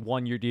re-signing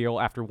one-year deal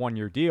after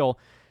one-year deal.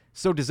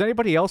 So does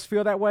anybody else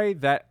feel that way?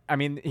 That, I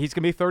mean, he's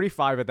going to be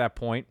 35 at that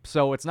point,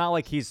 so it's not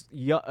like he's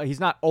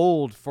not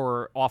old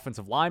for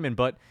offensive linemen,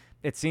 but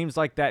it seems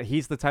like that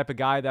he's the type of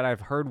guy that I've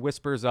heard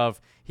whispers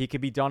of he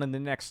could be done in the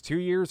next 2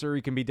 years or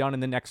he can be done in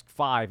the next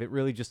 5. It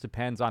really just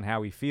depends on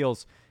how he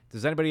feels.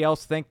 Does anybody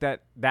else think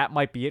that that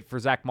might be it for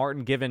Zack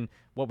Martin, given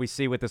what we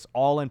see with this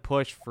all-in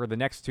push for the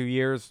next 2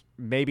 years?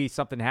 Maybe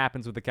something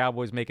happens with the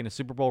Cowboys making a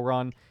Super Bowl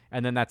run,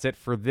 and then that's it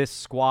for this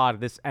squad,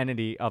 this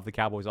entity of the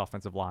Cowboys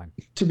offensive line.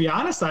 To be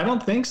honest, I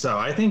don't think so.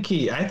 I think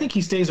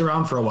he stays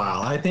around for a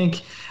while.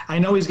 I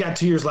know he's got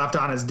 2 years left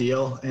on his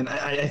deal, and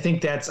I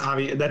think that's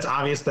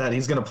obvious that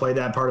he's going to play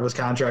that part of his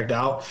contract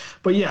out.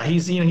 But yeah,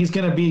 he's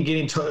going to be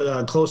getting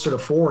closer to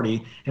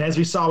 40, and as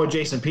we saw with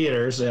Jason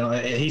Peters,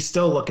 he's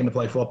still looking to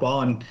play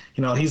football, and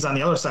he's on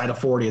the other side of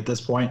 40 at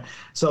this point.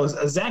 So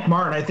Zack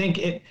Martin, I think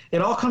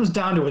it all comes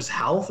down to his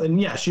health, and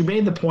yes, you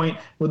made the point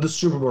with the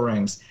Super Bowl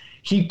rings.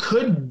 He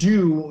could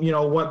do,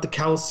 what the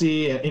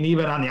Kelce and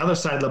even on the other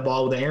side of the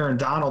ball with the Aaron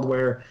Donald,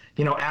 where,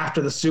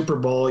 after the Super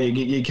Bowl,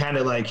 you kind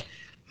of like,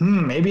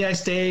 maybe I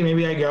stay,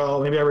 maybe I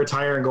go, maybe I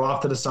retire and go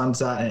off to the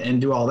sunset and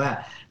do all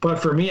that. But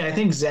for me, I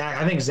think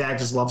Zack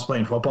just loves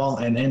playing football,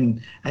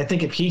 and I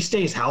think if he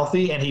stays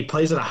healthy and he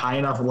plays at a high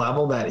enough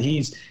level that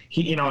he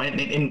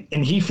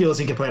feels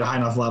he can play at a high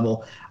enough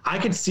level, I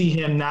could see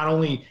him not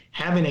only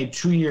having a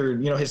 2 year,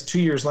 his 2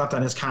 years left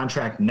on his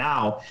contract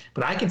now,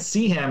 but I could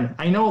see him.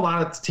 I know a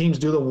lot of teams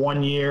do the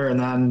 1 year and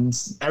then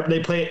they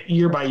play it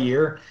year by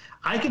year.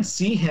 I could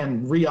see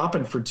him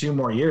re-upping for 2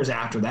 more years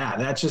after that.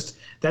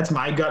 That's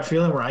my gut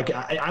feeling, where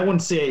I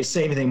wouldn't say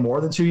anything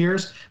more than 2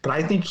 years, but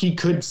I think he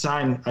could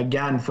sign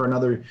again for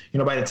another,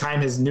 by the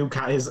time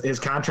his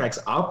contract's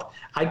up,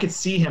 I could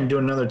see him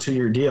doing another 2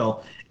 year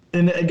deal.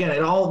 And again,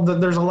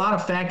 there's a lot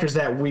of factors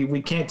that we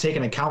can't take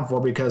into account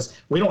for because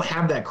we don't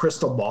have that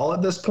crystal ball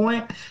at this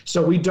point.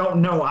 So we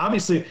don't know.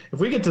 Obviously, if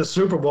we get to the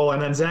Super Bowl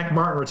and then Zack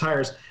Martin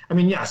retires, I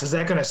mean, yes, is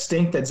that going to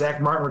stink that Zack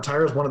Martin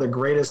retires, one of the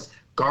greatest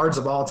guards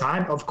of all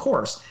time? Of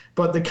course.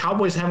 But the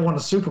Cowboys haven't won a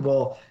Super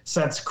Bowl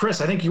since, Chris,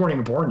 I think you weren't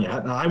even born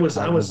yet. No, I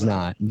was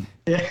not.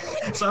 Yeah.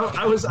 So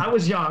I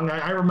was young.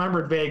 I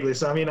remember it vaguely.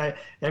 So I know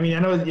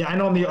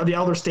I'm the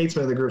elder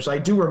statesman of the group. So I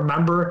do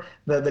remember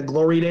the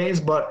glory days,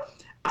 but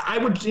I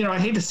would, I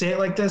hate to say it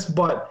like this,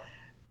 but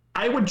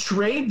I would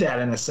trade that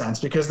in a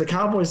sense because the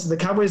Cowboys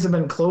have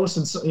been close,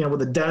 and with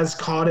the Dez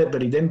caught it,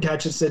 but he didn't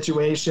catch it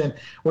situation.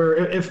 Where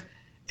if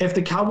if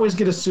the Cowboys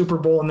get a Super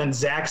Bowl and then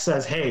Zack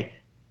says, hey,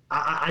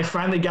 I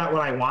finally got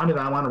what I wanted,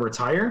 I want to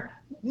retire,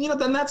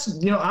 then that's,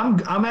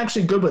 I'm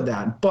actually good with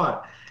that.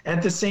 But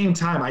at the same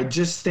time, I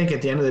just think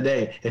at the end of the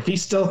day, if he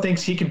still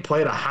thinks he can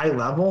play at a high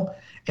level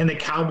and the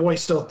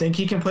Cowboys still think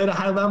he can play at a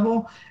high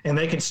level and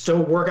they can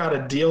still work out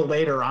a deal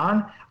later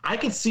on, I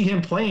could see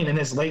him playing in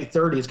his late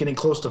 30s, getting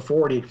close to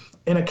 40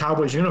 in a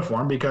Cowboys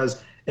uniform,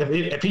 because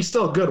if he's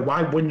still good,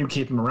 why wouldn't you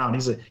keep him around?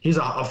 He's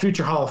a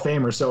future Hall of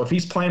Famer. So if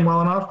he's playing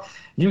well enough,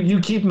 you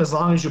keep him as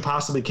long as you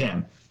possibly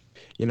can.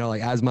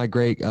 Like as my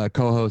great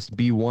co-host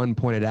B1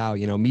 pointed out,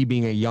 me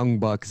being a young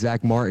buck,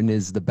 Zack Martin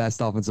is the best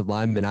offensive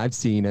lineman I've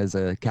seen as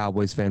a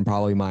Cowboys fan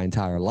probably my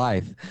entire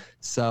life.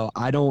 So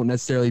I don't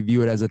necessarily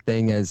view it as a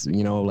thing as,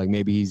 like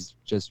maybe he's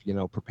just,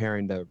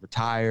 preparing to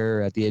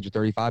retire at the age of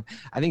 35.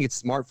 I think it's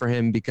smart for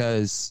him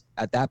because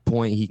at that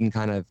point he can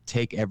kind of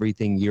take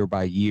everything year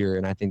by year.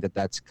 And I think that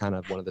that's kind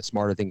of one of the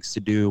smarter things to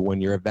do when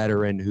you're a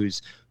veteran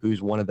who's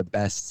one of the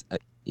best at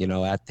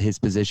his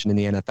position in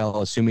the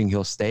NFL, assuming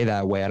he'll stay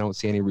that way. I don't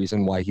see any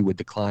reason why he would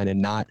decline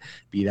and not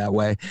be that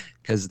way,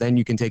 because then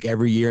you can take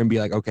every year and be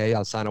like, okay,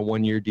 I'll sign a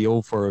 1-year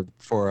deal for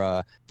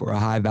a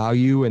high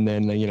value, and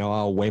then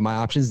I'll weigh my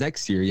options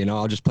next year.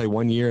 I'll just play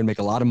 1 year and make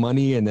a lot of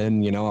money, and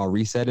then I'll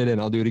reset it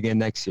and I'll do it again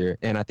next year.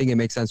 And I think it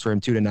makes sense for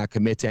him too to not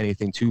commit to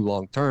anything too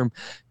long term,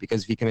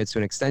 because if he commits to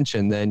an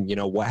extension, then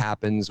what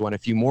happens when a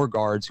few more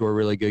guards who are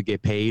really good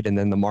get paid, and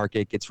then the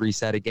market gets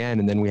reset again,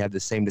 and then we have the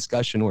same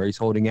discussion where he's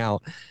holding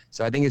out.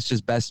 So I think it's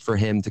just best for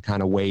him to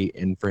kind of wait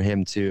and for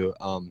him to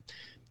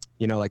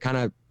kind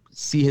of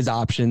see his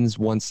options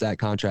once that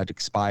contract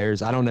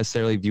expires. I don't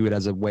necessarily view it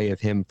as a way of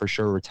him for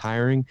sure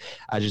retiring.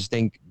 I just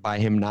think by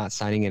him not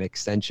signing an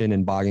extension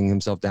and bogging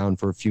himself down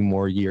for a few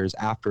more years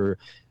after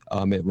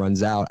it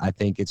runs out, I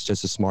think it's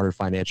just a smarter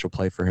financial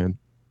play for him.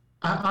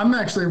 I'm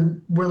actually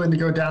willing to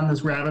go down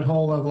this rabbit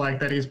hole of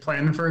that he's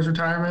planning for his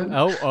retirement.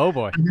 Oh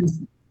boy.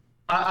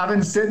 I've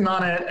been sitting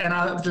on it, and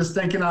I'm just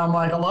thinking, I'm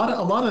like, a lot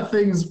of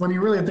things, when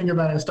you really think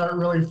about it, start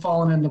really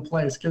falling into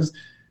place. Because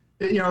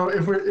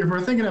if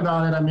we're thinking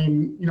about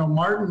it,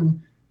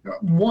 Martin,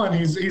 one,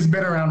 he's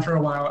been around for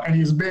a while, and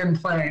he's been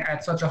playing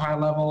at such a high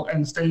level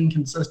and staying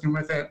consistent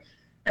with it.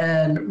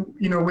 And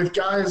with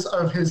guys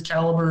of his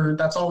caliber,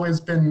 that's always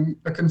been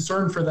a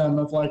concern for them,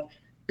 of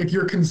if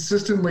you're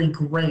consistently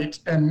great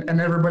and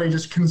everybody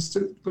just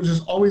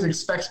always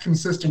expects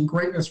consistent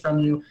greatness from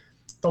you,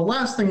 the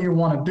last thing you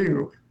want to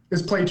do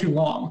is play too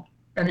long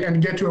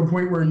and get to a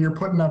point where you're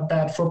putting up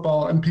bad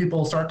football and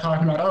people start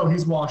talking about, oh,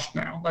 he's washed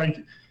now.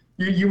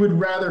 You would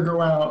rather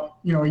go out,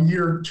 a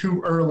year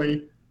too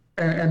early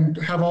and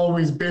have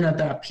always been at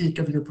that peak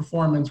of your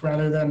performance,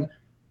 rather than,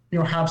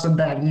 have some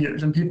bad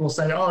years and people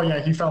say, oh yeah,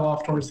 he fell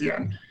off towards the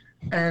end.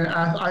 And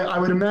I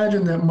would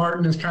imagine that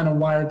Martin is kind of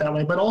wired that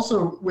way. But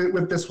also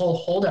with this whole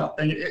holdout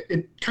thing,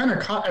 it kind of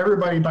caught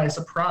everybody by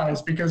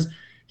surprise, because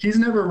he's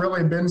never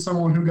really been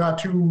someone who got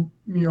too,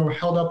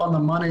 held up on the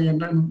money.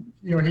 And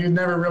he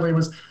never really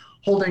was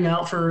holding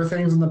out for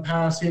things in the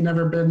past. He had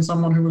never been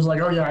someone who was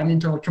like, oh yeah, I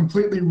need to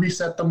completely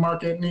reset the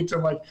market, need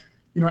to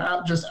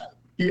just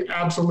be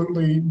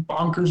absolutely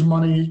bonkers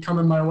money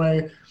coming my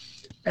way.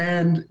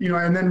 And,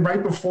 and then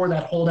right before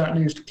that holdout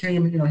news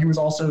came, he was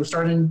also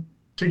starting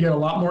to get a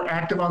lot more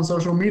active on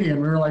social media.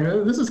 And we were like,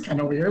 oh, this is kind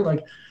of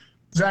weird.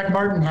 Zack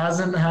Martin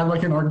hasn't had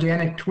an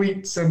organic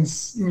tweet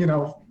since,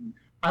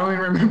 I don't even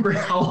remember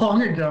how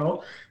long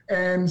ago.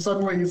 And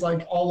suddenly he's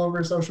all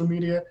over social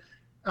media.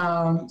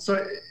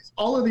 So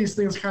all of these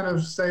things kind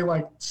of say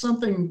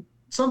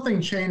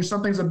something changed,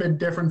 something's a bit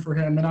different for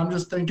him. And I'm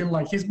just thinking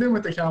he's been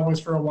with the Cowboys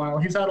for a while.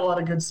 He's had a lot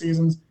of good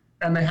seasons,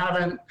 and they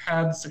haven't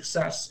had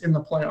success in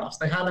the playoffs.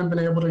 They haven't been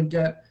able to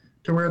get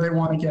to where they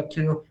want to get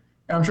to.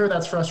 And I'm sure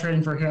that's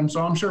frustrating for him.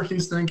 So I'm sure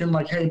he's thinking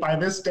hey, by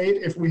this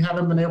date, if we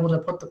haven't been able to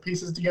put the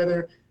pieces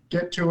together,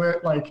 get to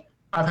it,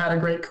 I've had a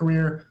great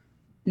career.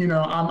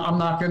 I'm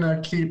not going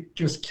to keep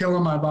just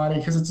killing my body,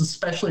 because it's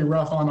especially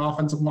rough on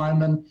offensive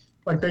linemen.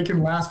 They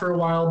can last for a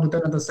while, but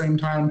then at the same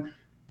time,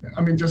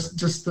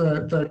 just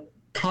the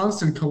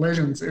constant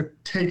collisions, it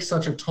takes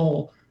such a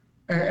toll.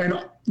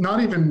 And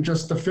not even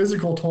just the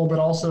physical toll, but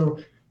also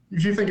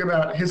if you think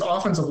about his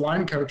offensive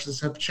line coaches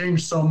have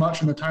changed so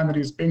much in the time that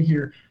he's been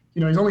here.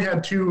 He's only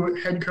had 2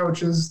 head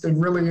coaches.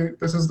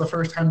 This is the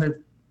first time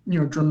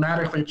they've,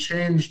 dramatically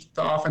changed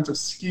the offensive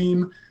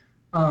scheme.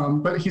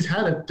 But he's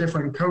had a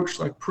different coach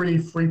pretty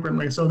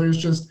frequently. So there's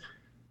just,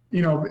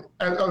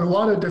 a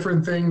lot of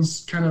different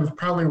things kind of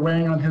probably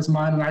weighing on his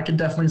mind. And I could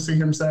definitely see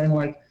him saying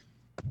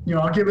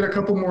I'll give it a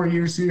couple more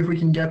years, see if we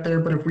can get there.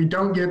 But if we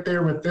don't get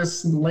there with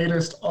this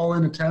latest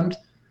all-in attempt,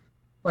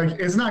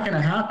 it's not going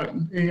to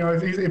happen.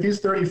 If he's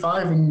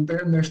 35 and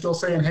they're still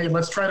saying, hey,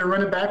 let's try to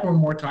run it back one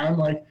more time,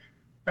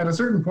 at a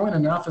certain point,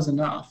 enough is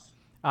enough.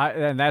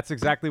 And that's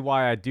exactly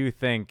why I do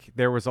think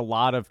there was a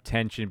lot of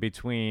tension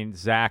between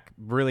Zack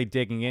really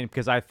digging in,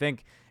 because I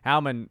think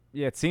Howman,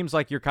 yeah, it seems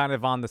like you're kind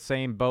of on the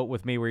same boat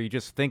with me where you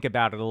just think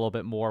about it a little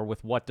bit more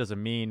with what does it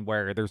mean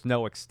where there's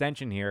no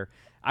extension here.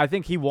 I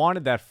think he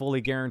wanted that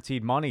fully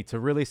guaranteed money to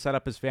really set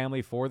up his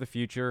family for the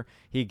future.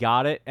 He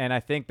got it, and I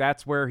think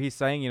that's where he's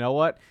saying, you know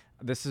what,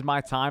 this is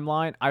my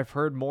timeline. I've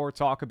heard more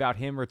talk about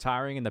him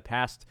retiring in the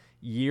past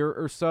year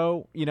or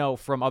so,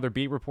 from other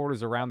beat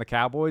reporters around the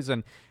Cowboys,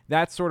 and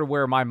that's sort of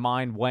where my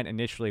mind went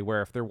initially,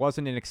 where if there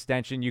wasn't an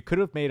extension, you could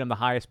have made him the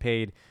highest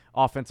paid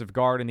offensive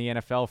guard in the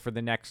NFL for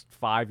the next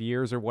 5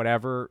 years or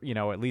whatever,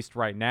 at least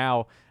right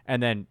now,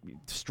 and then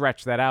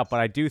stretch that out. But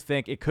I do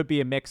think it could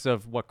be a mix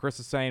of what Chris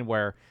is saying,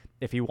 where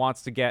if he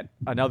wants to get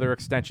another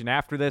extension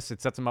after this,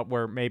 it sets him up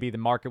where maybe the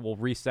market will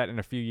reset in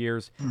a few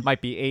years,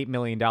 might be $8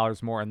 million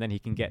more, and then he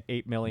can get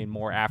 $8 million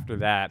more after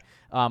that.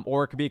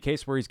 Or it could be a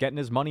case where he's getting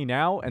his money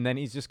now, and then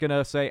he's just going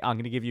to say, I'm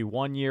going to give you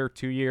 1 year,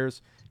 2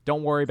 years.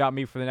 Don't worry about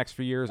me for the next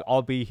few years.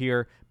 I'll be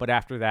here, but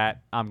after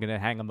that, I'm going to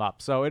hang him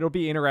up. So it'll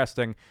be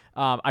interesting.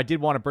 I did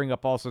want to bring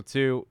up also,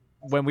 too,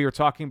 when we were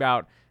talking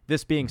about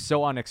this being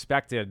so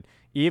unexpected,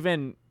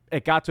 even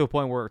it got to a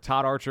point where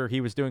Todd Archer,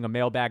 he was doing a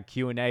mailbag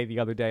Q&A the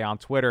other day on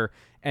Twitter,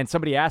 and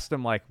somebody asked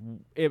him, like,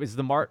 it was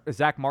the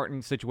Zack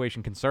Martin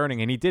situation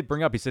concerning, and he did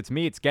bring up, he said, to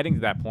me, it's getting to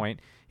that point.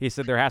 He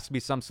said there has to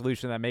be some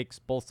solution that makes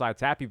both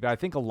sides happy, but I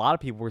think a lot of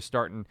people were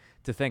starting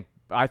to think,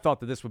 I thought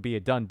that this would be a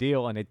done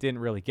deal, and it didn't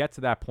really get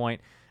to that point.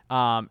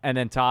 And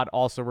then Todd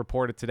also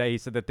reported today, he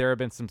said that there have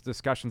been some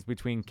discussions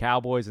between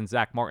Cowboys and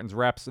Zack Martin's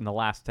reps in the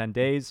last 10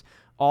 days.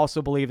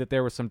 Also believe that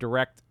there was some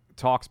direct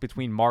talks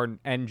between Martin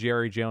and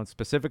Jerry Jones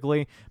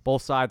specifically.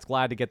 Both sides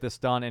glad to get this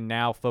done, and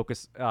now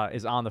focus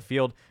is on the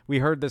field. We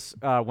heard this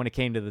when it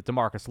came to the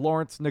DeMarcus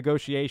Lawrence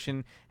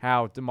negotiation,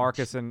 how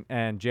DeMarcus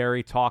and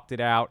Jerry talked it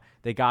out.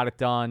 They got it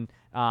done.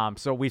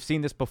 So we've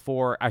seen this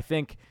before. I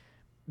think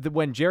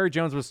when Jerry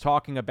Jones was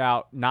talking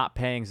about not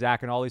paying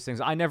Zack and all these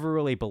things, I never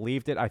really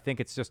believed it. I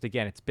think it's just,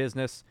 again, it's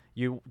business.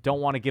 You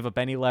don't want to give up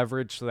any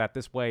leverage so that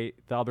this way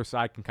the other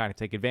side can kind of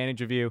take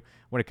advantage of you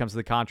when it comes to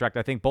the contract.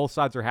 I think both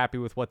sides are happy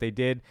with what they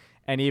did.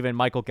 And even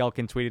Michael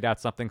Gelkin tweeted out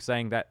something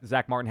saying that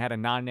Zack Martin had a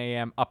 9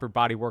 a.m. upper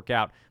body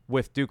workout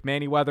with Duke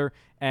Manyweather,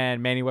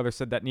 and Manyweather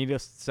said that,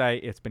 needless to say,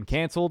 it's been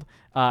canceled,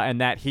 and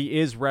that he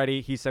is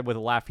ready. He said with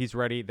a laugh, he's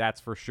ready. That's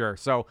for sure.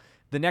 So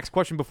the next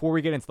question before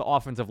we get into the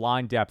offensive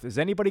line depth, is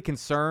anybody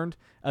concerned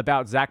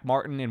about Zack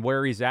Martin and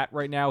where he's at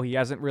right now? He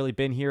hasn't really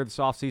been here this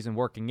offseason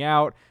working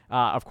out.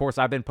 Of course,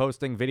 I've been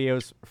posting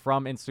videos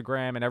from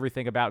Instagram and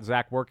everything about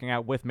Zack working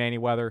out with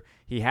Manyweather.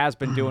 He has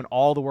been doing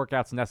all the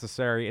workouts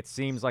necessary. It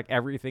seems like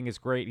everything is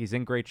great. He's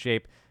in great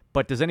shape.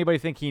 But does anybody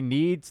think he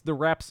needs the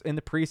reps in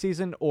the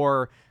preseason,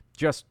 or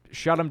just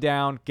shut him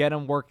down, get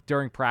him work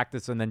during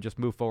practice, and then just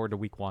move forward to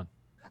week 1?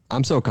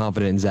 I'm so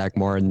confident in Zack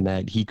Martin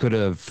that he could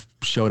have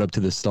showed up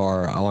to the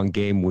Star on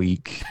game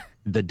week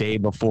the day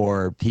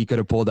before. He could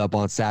have pulled up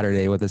on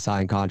Saturday with a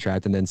signed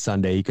contract, and then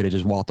Sunday he could have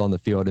just walked on the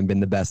field and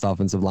been the best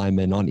offensive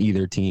lineman on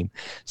either team.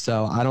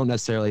 So I don't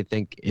necessarily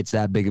think it's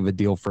that big of a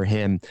deal for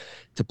him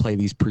to play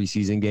these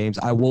preseason games.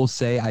 I will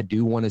say I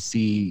do want to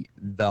see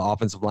the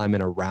offensive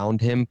linemen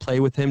around him play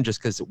with him, just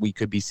because we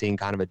could be seeing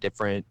kind of a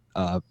different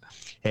a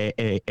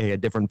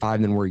different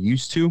five than we're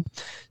used to.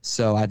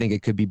 So I think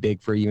it could be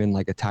big for even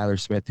like a Tyler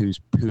Smith, who's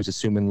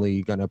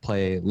assumingly going to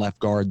play left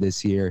guard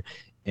this year.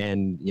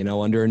 And,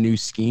 under a new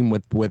scheme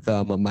with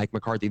Mike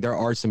McCarthy, there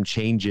are some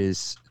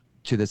changes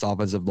to this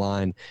offensive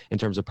line in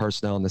terms of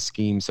personnel and the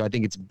scheme. So I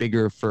think it's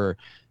bigger for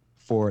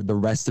the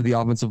rest of the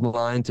offensive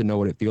line to know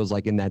what it feels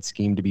like in that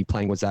scheme to be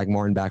playing with Zack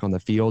Martin back on the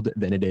field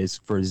than it is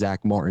for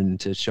Zack Martin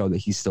to show that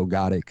he's still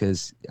got it.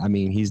 Because,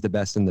 he's the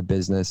best in the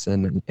business,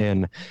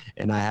 and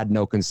I had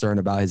no concern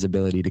about his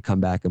ability to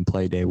come back and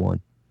play day one.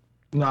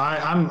 No,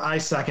 I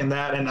second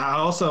that, and I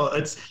also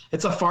it's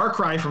a far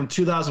cry from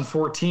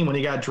 2014 when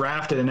he got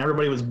drafted and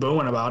everybody was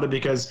booing about it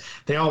because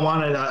they all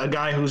wanted a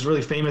guy who's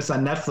really famous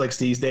on Netflix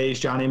these days,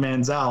 Johnny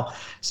Manziel.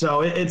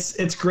 So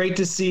it's great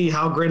to see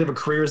how great of a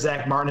career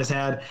Zack Martin has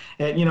had.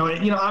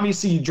 And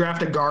obviously you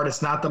draft a guard,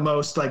 it's not the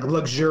most like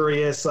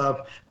luxurious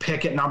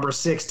pick at number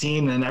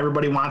 16, and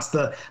everybody wants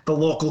the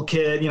local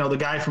kid, the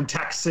guy from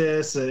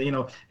Texas,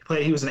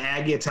 he was an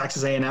Aggie at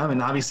Texas A&M,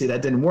 and obviously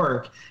that didn't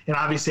work. And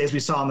obviously, as we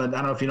saw I don't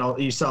know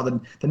if you saw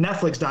the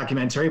Netflix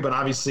documentary, but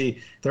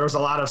obviously there was a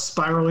lot of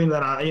spiraling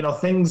that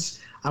things.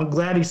 I'm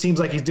glad he seems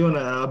like he's doing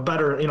a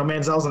better.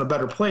 Manziel's in a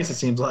better place, it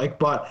seems like.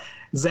 But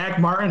Zack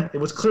Martin, it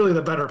was clearly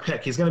the better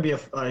pick. He's going to be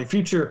a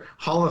future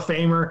Hall of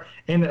Famer.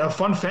 And a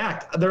fun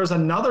fact: there's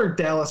another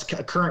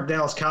current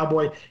Dallas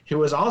Cowboy who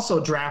was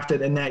also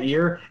drafted in that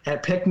year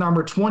at pick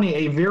number 20,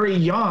 a very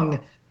young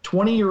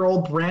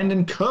 20-year-old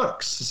Brandon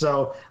Cooks.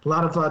 So a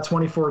lot of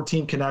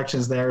 2014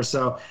 connections there.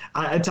 So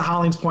to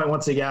Holling's point,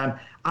 once again,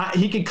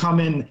 he could come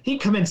in. He'd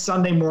come in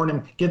Sunday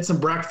morning, get some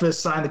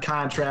breakfast, sign the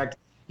contract,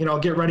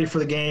 get ready for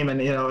the game,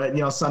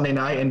 and Sunday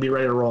night and be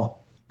ready to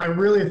roll. I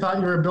really thought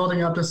you were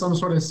building up to some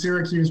sort of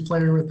Syracuse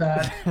player with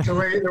that. The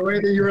way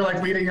that you were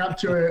like leading up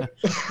to it.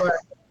 But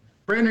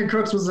Brandon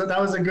Cooks was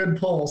a good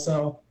pull.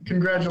 So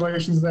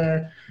congratulations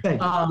there.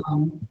 Thank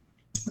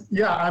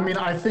you.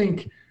 I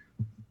think.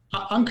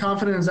 I'm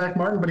confident in Zack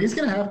Martin, but he's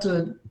going to have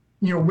to,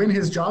 win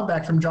his job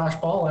back from Josh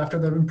Ball after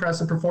the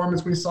impressive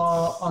performance we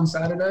saw on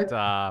Saturday.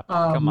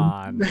 Come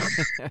on.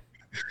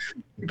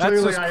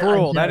 That's just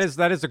cruel. That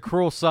is a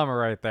cruel summer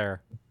right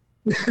there.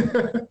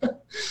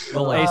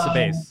 Little ace of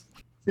base.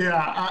 Yeah,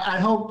 I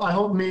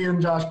hope me and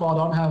Josh Ball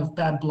don't have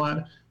bad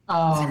blood.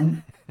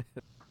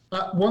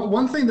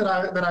 One thing that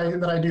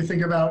I do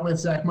think about with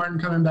Zack Martin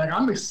coming back,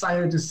 I'm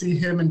excited to see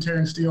him and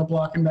Terrence Steele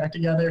blocking back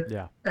together.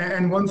 Yeah.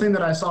 And one thing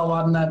that I saw a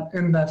lot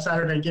in that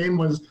Saturday game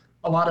was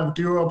a lot of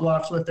duo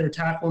blocks with their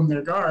tackle and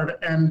their guard.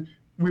 And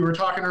we were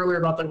talking earlier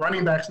about the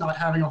running backs not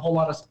having a whole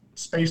lot of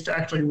space to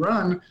actually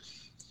run.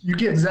 You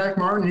get Zack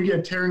Martin, you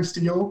get Terrence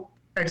Steele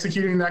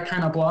executing that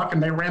kind of block,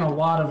 and they ran a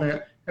lot of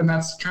it. And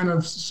that's kind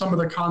of some of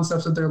the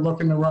concepts that they're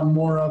looking to run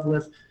more of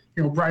with,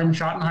 Brian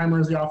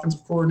Schottenheimer as the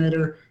offensive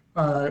coordinator,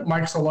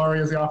 Mike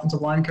Solari as the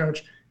offensive line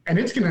coach. And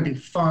it's going to be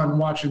fun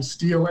watching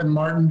Steele and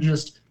Martin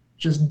just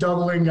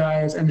doubling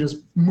guys and just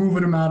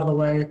moving them out of the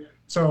way.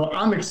 So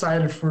I'm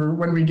excited for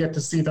when we get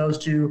to see those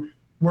two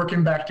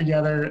working back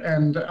together.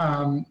 And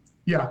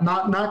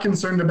not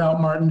concerned about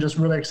Martin, just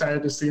really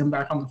excited to see him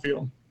back on the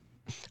field.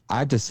 I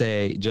have to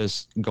say,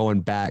 just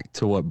going back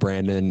to what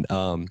Brandon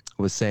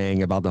was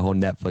saying about the whole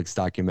Netflix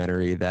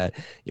documentary, that,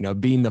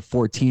 being the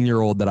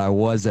 14-year-old that I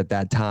was at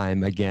that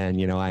time,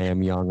 again, I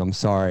am young, I'm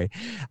sorry.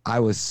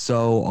 I was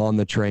so on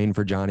the train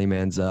for Johnny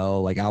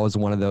Manziel. Like, I was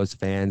one of those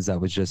fans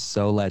that was just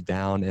so let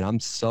down. And I'm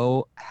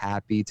so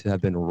happy to have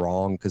been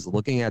wrong, because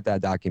looking at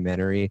that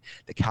documentary,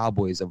 the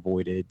Cowboys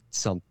avoided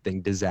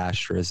something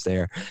disastrous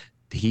there.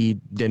 He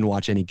didn't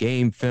watch any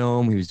game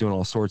film. He was doing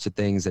all sorts of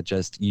things that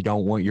just you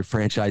don't want your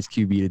franchise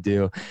QB to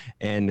do.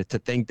 And to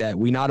think that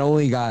we not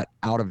only got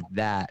out of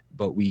that,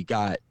 but we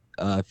got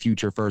a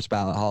future first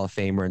ballot Hall of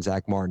Famer in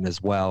Zack Martin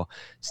as well.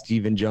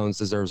 Stephen Jones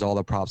deserves all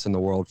the props in the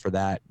world for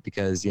that,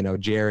 because,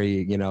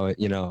 Jerry,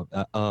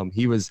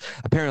 he was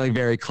apparently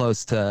very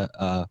close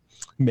to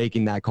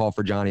making that call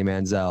for Johnny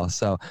Manziel.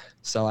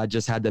 So I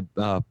just had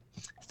to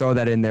throw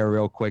that in there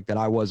real quick, that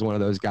I was one of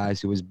those guys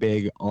who was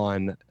big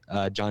on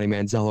Johnny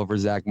Manziel over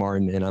Zack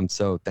Martin, and I'm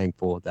so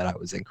thankful that I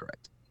was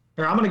incorrect.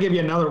 I'm going to give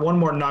you one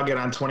more nugget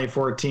on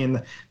 2014.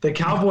 The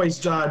Cowboys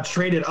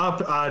traded up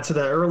to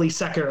the early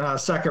second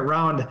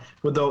round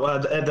with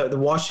the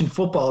Washington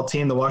football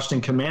team, the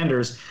Washington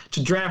Commanders,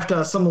 to draft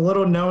some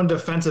little-known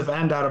defensive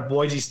end out of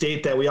Boise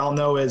State that we all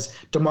know is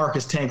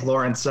DeMarcus Tank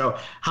Lawrence. So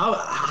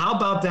how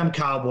about them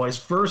Cowboys?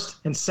 First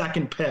and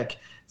second pick,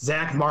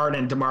 Zack Martin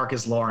and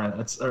DeMarcus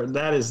Lawrence.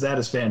 That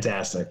is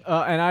fantastic.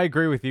 And I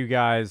agree with you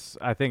guys.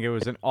 I think it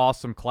was an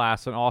awesome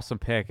class, an awesome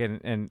pick,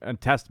 and a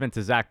testament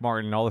to Zack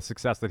Martin and all the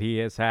success that he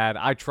has had.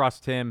 I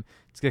trust him.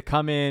 It's going to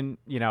come in,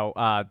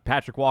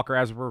 Patrick Walker,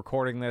 as we're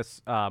recording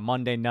this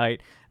Monday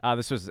night.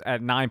 This was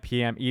at 9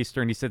 p.m.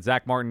 Eastern. He said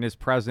Zack Martin is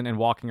present and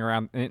walking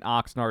around in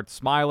Oxnard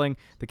smiling.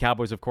 The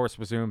Cowboys, of course,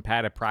 resume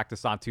padded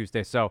practice on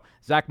Tuesday. So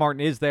Zack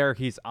Martin is there.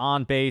 He's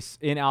on base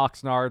in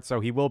Oxnard, so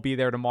he will be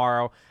there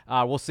tomorrow.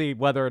 We'll see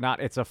whether or not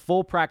it's a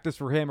full practice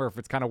for him or if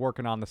it's kind of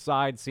working on the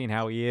side, seeing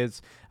how he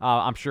is.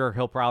 I'm sure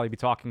he'll probably be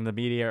talking to the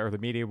media, or the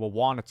media will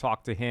want to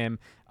talk to him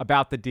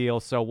about the deal.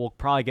 So we'll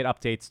probably get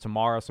updates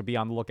tomorrow, so be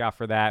on the lookout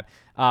for that.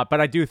 But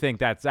I do think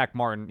that Zack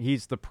Martin,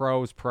 he's the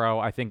pro's pro.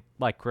 I think,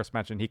 like Chris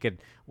mentioned, he could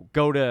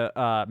go to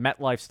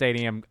MetLife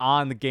Stadium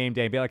on the game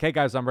day and be like, hey,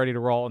 guys, I'm ready to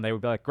roll. And they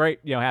would be like, great,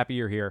 happy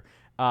you're here.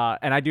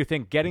 And I do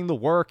think getting the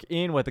work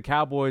in with the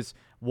Cowboys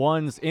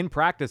ones in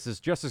practice is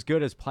just as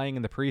good as playing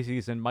in the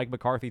preseason. Mike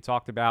McCarthy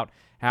talked about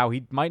how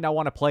he might not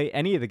want to play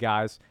any of the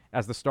guys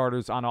as the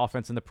starters on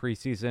offense in the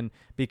preseason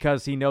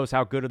because he knows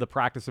how good of the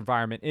practice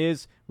environment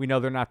is. We know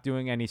they're not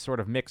doing any sort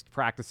of mixed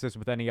practices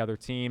with any other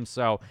team.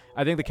 So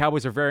I think the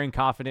Cowboys are very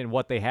confident in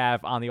what they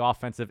have on the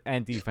offensive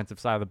and defensive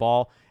side of the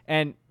ball.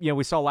 And,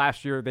 we saw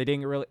last year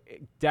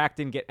Dak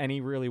didn't get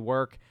any really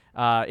work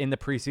in the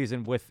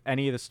preseason with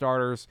any of the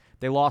starters.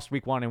 They lost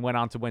week 1 and went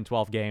on to win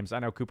 12 games. I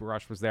know Cooper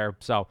Rush was there,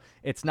 so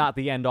it's not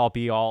the end-all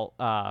be-all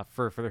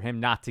for him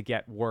not to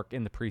get work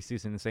in the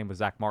preseason, the same with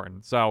Zack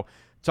Martin. So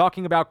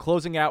talking about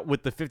closing out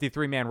with the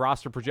 53-man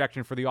roster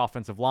projection for the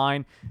offensive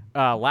line.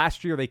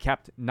 Last year, they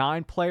kept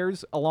 9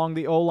 players along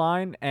the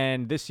O-line,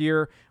 and this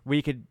year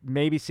we could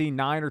maybe see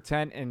 9 or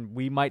 10, and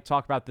we might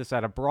talk about this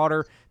at a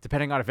broader,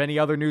 depending on if any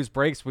other news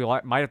breaks. We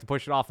might have to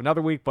push it off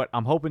another week, but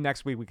I'm hoping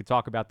next week we could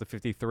talk about the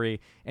 53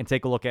 and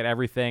take a look at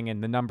everything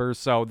and the numbers.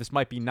 So this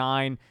might be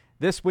 9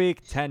 this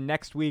week, 10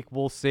 next week,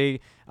 we'll see.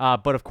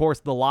 But, of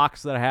course, the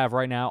locks that I have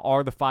right now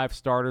are the 5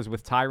 starters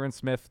with Tyron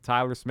Smith,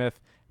 Tyler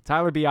Smith,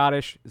 Tyler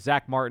Biotish,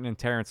 Zack Martin, and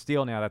Terrence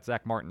Steele. Now that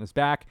Zack Martin is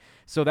back.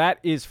 So that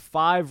is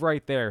 5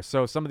 right there.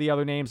 So some of the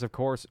other names, of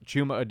course,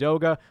 Chuma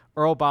Edoga,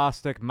 Earl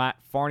Bostic, Matt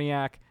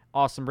Farniak,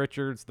 Austin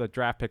Richards, the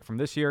draft pick from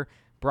this year,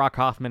 Brock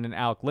Hoffman and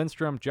Alec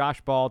Lindstrom,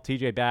 Josh Ball,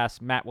 TJ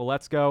Bass, Matt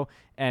Waletzko,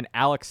 and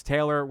Alex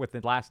Taylor with the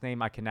last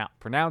name I cannot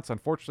pronounce.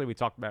 Unfortunately, we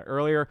talked about it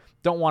earlier.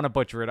 Don't want to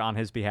butcher it on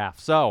his behalf.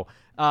 So,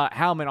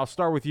 Halman, I'll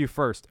start with you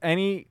first.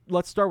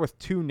 Let's start with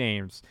 2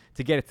 names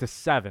to get it to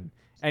 7.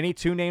 Any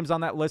 2 names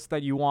on that list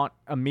that you want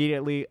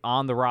immediately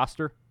on the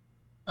roster?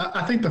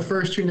 I think the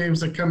first two names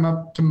that come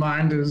up to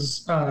mind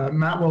is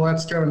Matt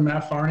Waletzko and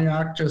Matt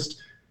Farniok.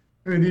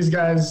 These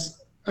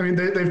guys,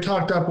 they've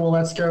talked up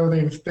Waletzko.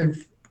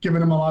 They've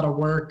given him a lot of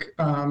work,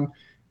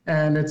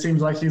 and it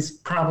seems like he's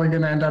probably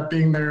going to end up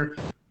being their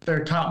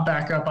top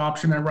backup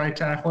option at right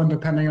tackle, and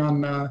depending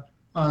on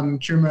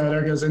Chuma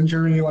Edoga's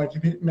injury, like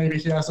maybe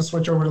he has to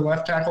switch over to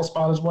left tackle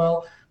spot as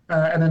well.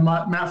 And then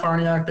Matt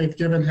Farniok, they've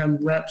given him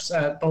reps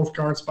at both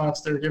guard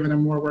spots. They're giving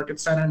him more work at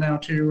center now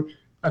too.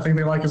 I think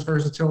they like his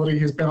versatility.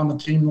 He's been on the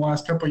team the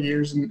last couple of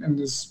years and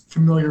is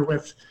familiar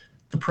with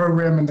the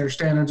program and their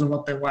standards and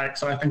what they like.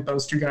 So I think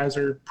those two guys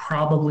are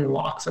probably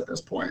locks at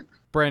this point.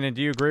 Brandon,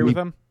 do you agree with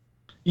him?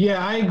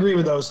 Yeah, I agree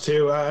with those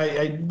two.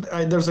 I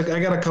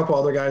got a couple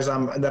other guys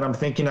that I'm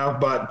thinking of,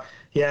 but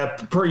yeah,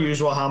 per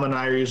usual, Hallman and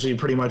I are usually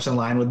pretty much in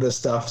line with this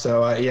stuff.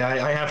 So I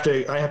have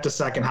to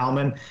second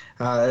Hallman.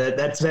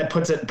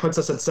 That puts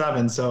us at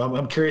 7. So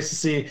I'm curious to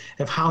see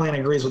if Hallman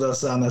agrees with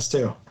us on this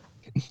too.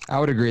 I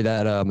would agree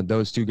that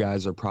those two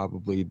guys are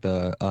probably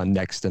the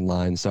next in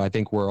line. So I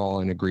think we're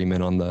all in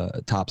agreement on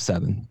the top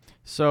 7.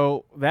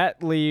 So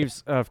that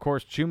leaves, of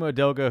course, Chuma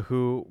Edoga,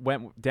 who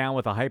went down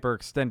with a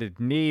hyperextended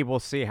knee. We'll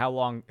see how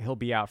long he'll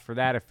be out for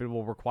that, if it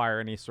will require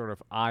any sort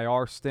of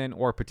IR stint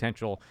or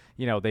potential,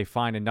 they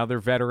find another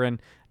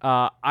veteran.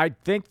 I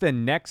think the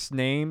next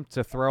name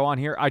to throw on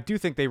here, I do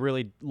think they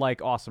really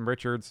like Awesome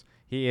Richards.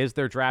 He is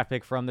their draft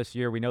pick from this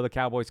year. We know the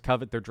Cowboys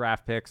covet their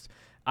draft picks.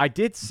 I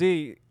did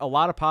see a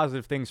lot of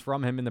positive things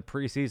from him in the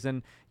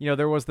preseason.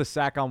 There was the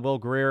sack on Will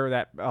Grier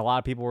that a lot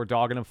of people were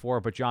dogging him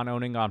for, but John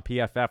Owning on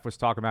PFF was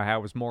talking about how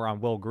it was more on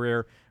Will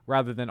Grier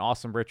rather than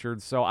Awesome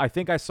Richards. So I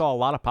think I saw a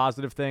lot of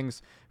positive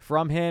things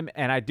from him,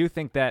 and I do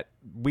think that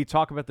we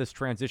talk about this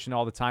transition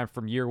all the time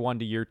from year 1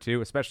 to year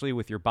 2, especially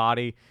with your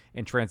body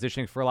and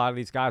transitioning for a lot of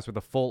these guys with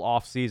a full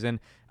off season.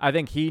 I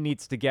think he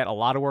needs to get a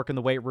lot of work in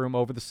the weight room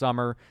over the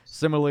summer,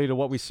 similarly to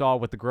what we saw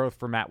with the growth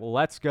for Matt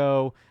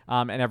Waletzko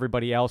and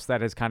everybody else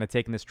that has kind of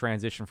taken this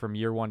transition from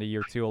year 1 to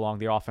year 2 along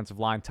the offensive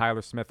line,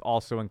 Tyler Smith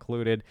also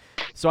included.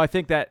 So I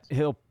think that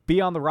he'll be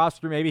on the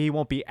roster. Maybe he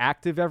won't be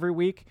active every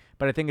week,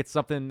 but I think it's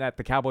something that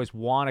the Cowboys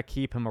want to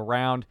keep him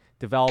around,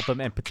 develop him,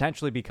 and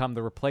potentially become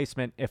the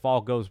replacement, if all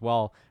goes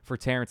well, for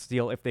Terrence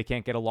Steele if they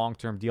can't get a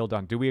long-term deal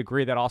done. Do we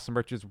agree that Awesome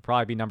Richards would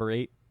probably be number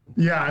 8?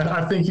 Yeah,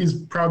 I think he's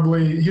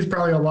probably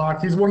a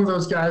lock. He's one of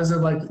those guys that,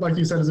 like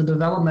you said, is a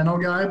developmental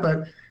guy,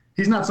 but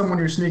he's not someone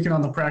you're sneaking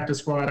on the practice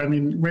squad.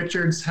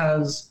 Richards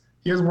has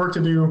work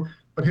to do,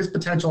 but his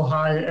potential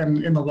high,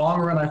 and in the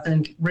long run, I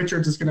think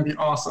Richards is going to be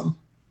awesome.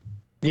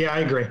 Yeah, I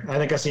agree. I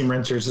think I see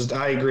Richards.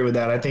 I agree with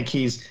that. I think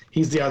he's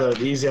the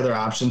other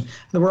option.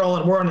 We're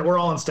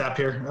all in step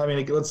here.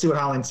 Let's see what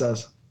Holland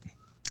says.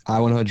 I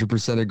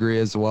 100% agree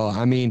as well.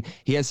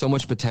 He has so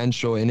much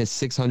potential in his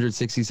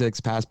 666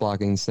 pass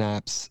blocking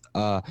snaps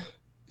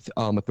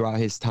throughout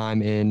his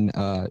time in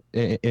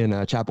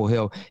Chapel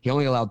Hill. He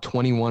only allowed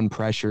 21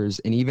 pressures,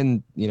 and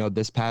even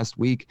this past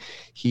week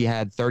he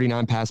had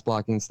 39 pass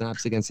blocking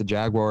snaps against the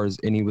Jaguars,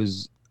 and he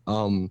was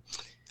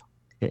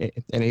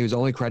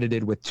only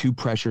credited with 2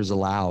 pressures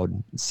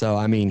allowed. So,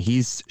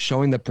 he's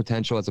showing the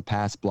potential as a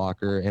pass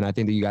blocker, and I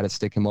think that you got to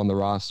stick him on the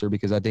roster,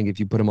 because I think if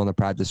you put him on the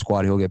practice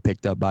squad, he'll get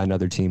picked up by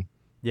another team.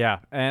 Yeah,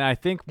 and I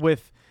think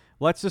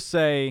let's just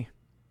say,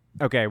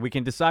 okay, we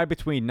can decide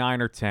between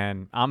 9 or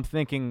 10. I'm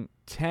thinking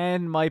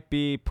 10 might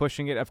be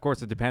pushing it. Of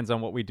course, it depends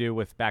on what we do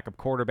with backup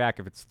quarterback,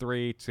 if it's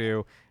 3,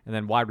 2, and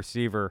then wide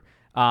receiver.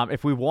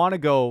 If we want to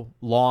go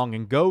long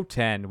and go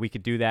 10, we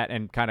could do that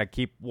and kind of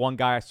keep one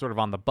guy sort of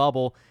on the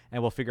bubble,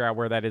 and we'll figure out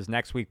where that is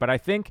next week. But I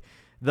think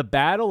the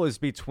battle is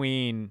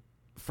between,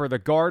 for the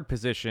guard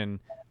position,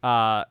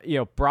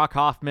 Brock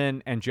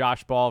Hoffman and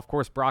Josh Ball. Of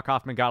course, Brock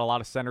Hoffman got a lot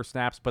of center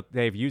snaps, but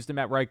they've used him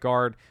at right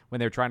guard when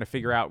they're trying to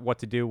figure out what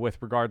to do with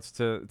regards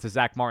to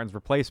Zack Martin's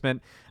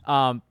replacement.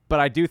 But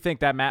I do think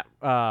that Matt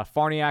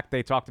Farniok,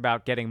 they talked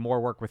about getting more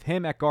work with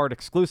him at guard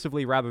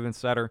exclusively rather than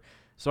center.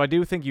 So I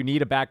do think you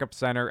need a backup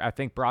center. I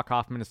think Brock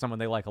Hoffman is someone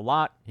they like a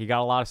lot. He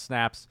got a lot of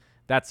snaps.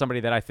 That's somebody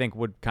that I think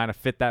would kind of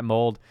fit that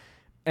mold.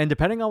 And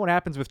depending on what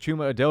happens with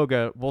Chuma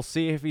Edoga, we'll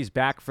see if he's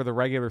back for the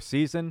regular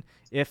season.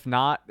 If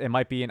not, it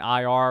might be an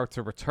IR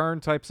to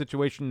return type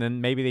situation. Then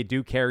maybe they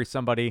do carry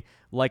somebody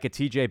like a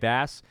TJ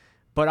Bass.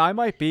 But I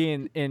might be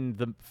in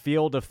the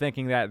field of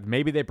thinking that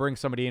maybe they bring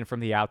somebody in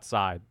from the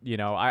outside.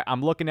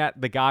 I'm looking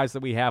at the guys that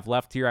we have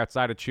left here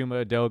outside of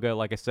Chuma Edoga.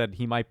 Like I said,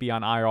 he might be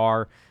on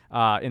IR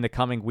in the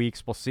coming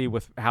weeks. We'll see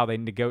with how they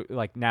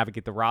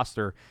navigate the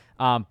roster.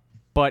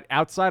 But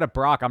outside of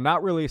Brock, I'm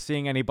not really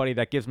seeing anybody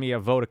that gives me a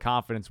vote of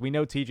confidence. We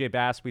know TJ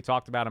Bass. We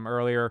talked about him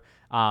earlier.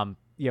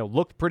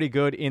 Looked pretty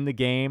good in the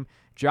game.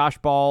 Josh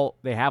Ball,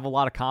 they have a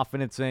lot of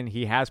confidence in.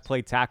 He has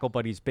played tackle,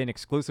 but he's been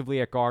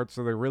exclusively at guard,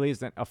 so there really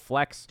isn't a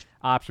flex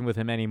option with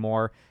him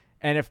anymore.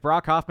 And if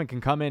Brock Hoffman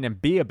can come in and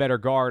be a better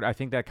guard, I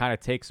think that kind of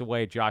takes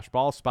away Josh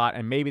Ball's spot,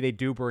 and maybe they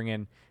do bring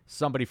in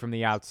somebody from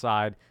the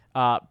outside.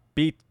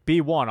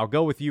 B1, I'll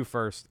go with you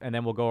first, and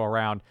then we'll go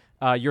around.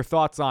 Your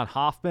thoughts on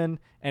Hoffman,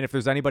 and if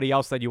there's anybody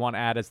else that you want to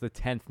add as the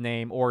 10th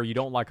name, or you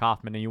don't like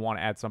Hoffman and you want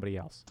to add somebody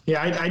else.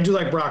 Yeah, I do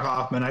like Brock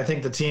Hoffman. I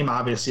think the team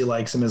obviously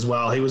likes him as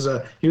well. He was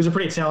a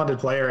pretty talented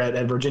player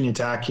at Virginia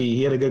Tech.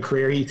 He had a good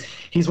career.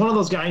 He's one of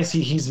those guys.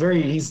 His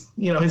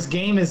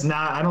game is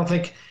not. I don't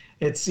think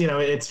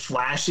it's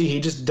flashy.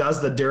 He just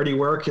does the dirty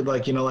work,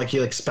 like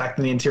you expect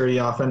in the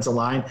interior offensive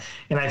line.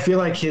 And I feel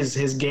like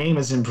his game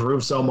has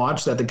improved so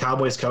much that the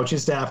Cowboys coaching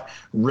staff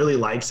really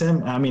likes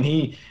him. I mean,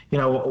 he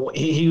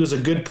was a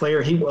good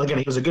player. He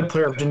was a good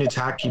player at Virginia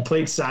Tech. He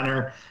played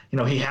center.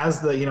 He has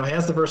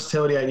the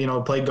versatility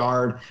to play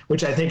guard,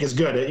 which I think is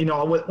good.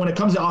 When it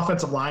comes to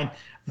offensive line,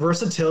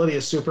 versatility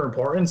is super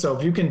important. So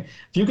if you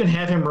can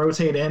have him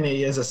rotate in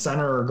as a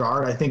center or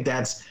guard, I think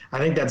that's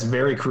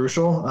very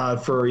crucial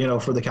for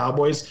the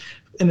Cowboys.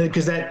 And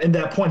because at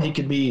that point he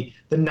could be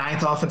the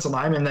 9th offensive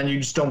lineman, and then you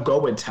just don't go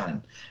with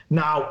 10.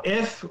 Now,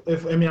 if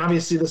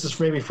obviously this is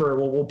maybe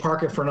we'll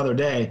park it for another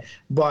day,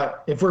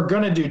 but if we're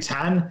gonna do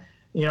 10,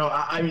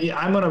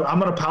 I'm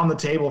gonna pound the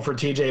table for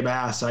TJ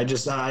Bass. I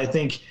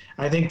think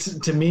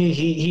to me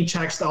he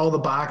checks all the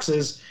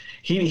boxes.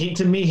 He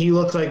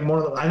looked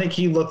like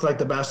he looked like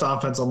the best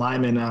offensive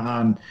lineman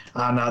on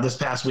this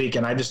past week,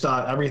 and I just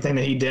thought everything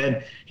that he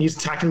did. He's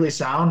technically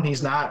sound.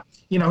 He's not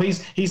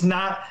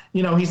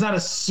a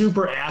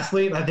super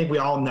athlete. I think we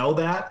all know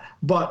that,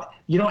 but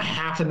you don't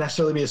have to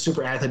necessarily be a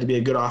super athlete to be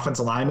a good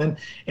offensive lineman.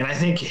 And I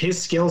think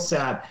his skill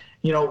set,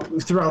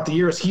 throughout the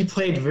years, he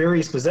played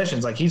various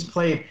positions. Like he's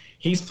played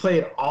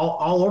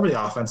all over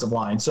the offensive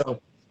line. So.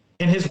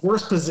 And his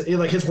worst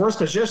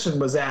position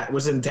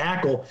was in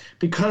tackle,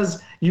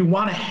 because you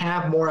want to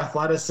have more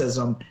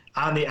athleticism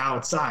on the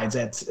outsides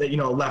at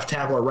left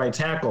tackle or right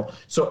tackle.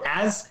 So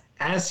as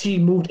he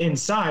moved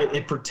inside,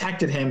 it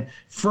protected him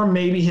from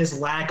maybe his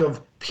lack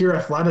of pure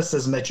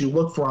athleticism that you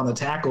look for on the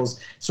tackles.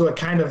 So it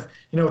kind of,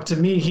 to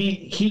me,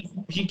 he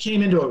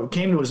came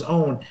to his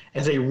own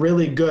as a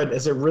really good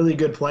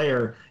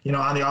player,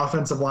 on the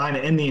offensive line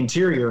and in the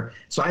interior.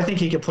 So I think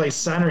he could play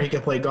center, he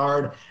could play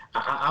guard.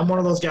 I'm one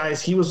of those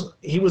guys. He was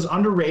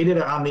underrated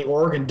on the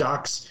Oregon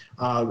Ducks.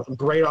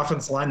 Great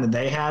offensive line that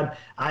they had.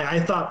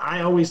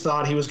 I always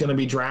thought he was going to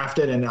be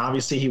drafted, and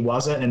obviously he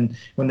wasn't. And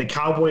when the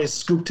Cowboys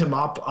scooped him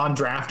up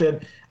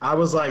undrafted, I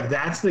was like,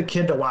 that's the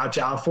kid to watch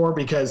out for,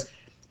 because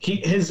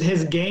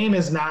his game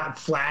is not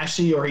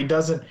flashy, or he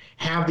doesn't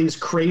have these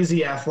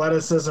crazy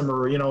athleticism,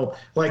 or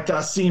like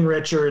Dustin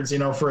Richards,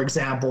 for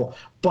example.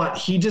 But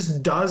he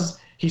just does.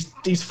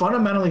 He's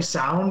fundamentally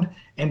sound,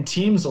 and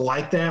teams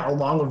like that,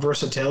 along with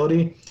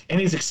versatility,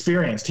 and he's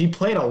experienced. He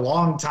played a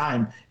long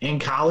time in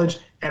college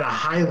at a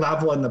high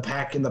level in the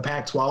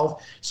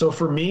Pac-12. So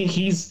for me,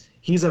 he's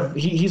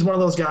one of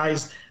those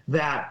guys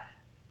that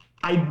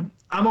I'm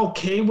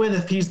okay with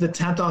if he's the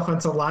 10th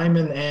offensive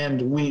lineman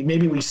and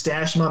we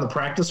stash him on the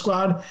practice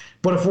squad.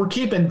 But if we're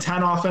keeping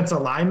 10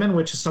 offensive linemen,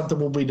 which is something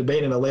we'll be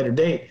debating at a later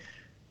date,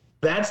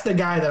 that's the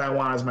guy that I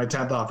want as my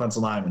 10th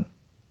offensive lineman.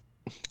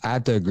 I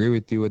have to agree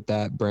with you with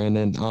that,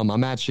 Brandon.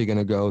 I'm actually going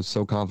to go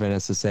so confident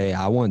as to say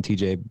I want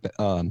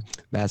TJ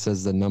Bass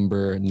as the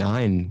number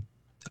 9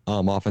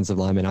 offensive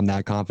lineman. I'm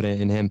that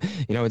confident in him.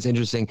 It's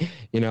interesting.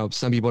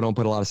 Some people don't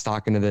put a lot of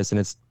stock into this, and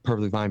it's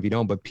perfectly fine if you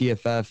don't, but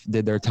PFF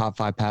did their top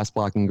 5 pass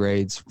blocking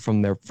grades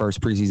from their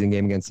first preseason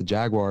game against the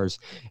Jaguars.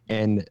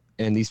 And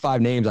these 5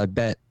 names, I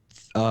bet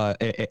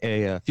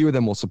a few of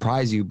them will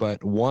surprise you,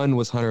 but one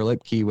was Hunter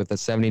Lipke with a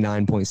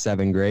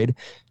 79.7 grade.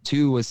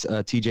 2 was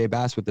TJ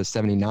Bass with a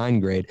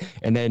 79 grade.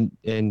 And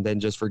then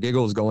just for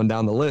giggles going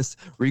down the list,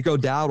 Rico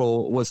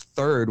Dowdle was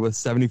 3rd with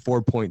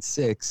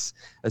 74.6.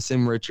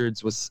 Asim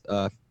Richards was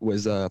 4th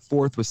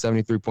with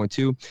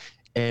 73.2.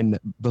 And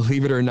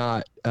believe it or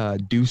not,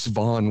 Deuce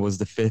Vaughn was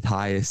the 5th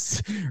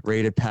highest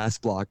rated pass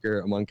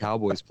blocker among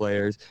Cowboys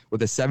players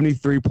with a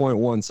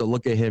 73.1. So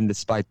look at him,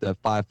 despite the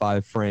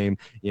 5'5" frame,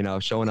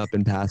 showing up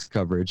in pass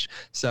coverage.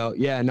 So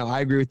yeah, no,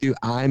 I agree with you.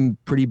 I'm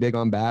pretty big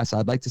on Bass.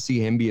 I'd like to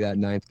see him be that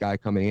 9th guy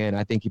coming in.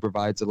 I think he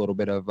provides a little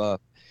bit of a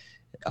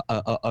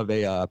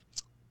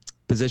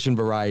position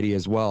variety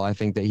as well. I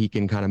think that he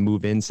can kind of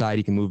move inside,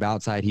 he can move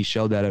outside. He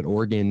showed that at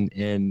Oregon,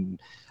 and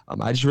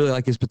I just really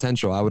like his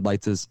potential. I would like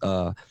to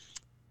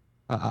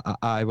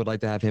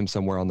have him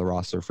somewhere on the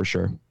roster for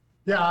sure.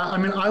 Yeah,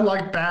 I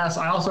like Bass.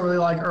 I also really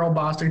like Earl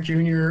Bostic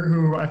Jr.,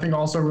 who I think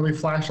also really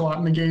flashed a lot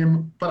in the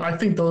game. But I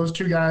think those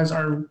 2 guys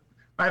they're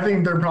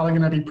probably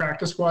going to be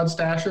practice squad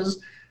stashes.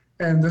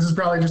 And this is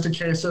probably just a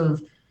case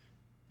of,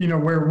 where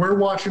we're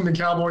watching the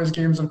Cowboys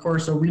games, of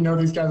course, so we know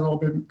these guys a little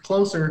bit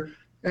closer.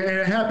 And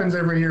it happens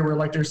every year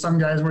where, there's some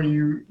guys where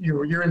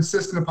you're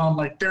insistent upon,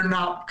 they're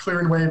not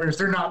clearing waivers,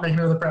 they're not making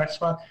it to the practice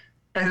squad,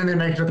 and then they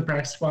make it to the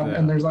practice squad,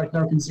 and there's,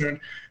 no concern.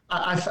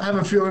 I have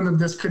a feeling that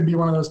this could be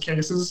one of those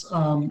cases.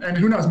 And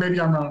who knows,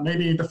 maybe I'm wrong.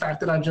 Maybe the fact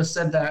that I just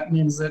said that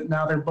means that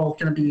now they're both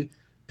going to be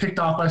picked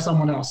off by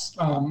someone else.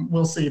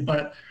 We'll see.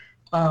 But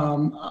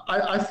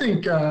I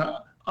think,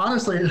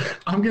 honestly,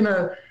 I'm going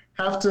to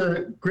have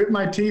to grit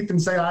my teeth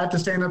and say I have to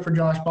stand up for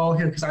Josh Ball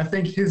here, because I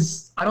think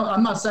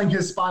I'm not saying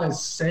his spot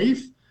is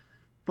safe,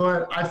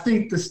 but I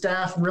think the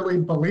staff really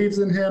believes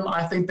in him.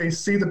 I think they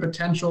see the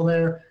potential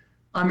there.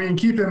 I mean,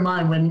 keep in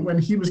mind when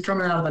he was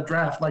coming out of the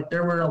draft, like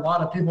there were a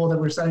lot of people that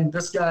were saying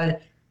this guy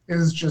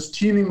is just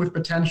teeming with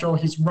potential.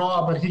 He's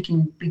raw, but he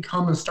can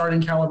become a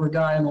starting caliber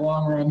guy in the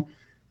long run.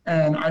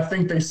 And I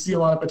think they see a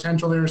lot of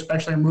potential there,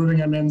 especially moving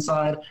him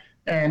inside.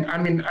 And I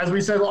mean, as we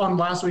said on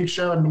last week's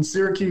show, I mean,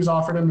 Syracuse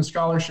offered him a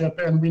scholarship,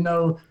 and we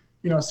know,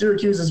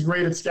 Syracuse is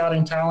great at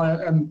scouting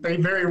talent, and they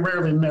very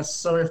rarely miss.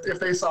 So if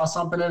they saw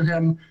something in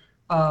him,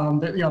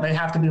 they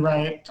have to be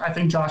right. I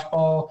think Josh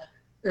Ball,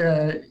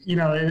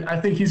 I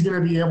think he's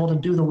going to be able to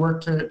do the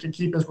work to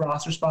keep his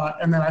roster spot.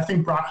 And then I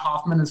think Brock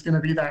Hoffman is going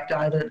to be that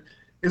guy that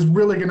is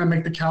really going to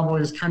make the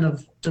Cowboys kind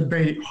of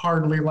debate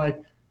hardly,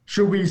 like,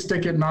 should we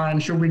stick at 9?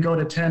 Should we go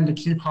to 10 to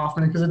keep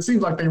Hoffman? Because it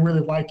seems like they really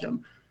like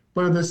him.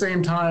 But at the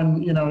same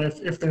time,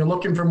 if they're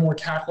looking for more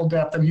tackle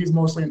depth and he's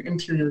mostly an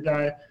interior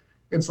guy,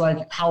 it's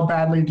like, how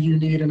badly do you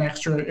need an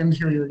extra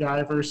interior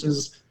guy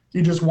versus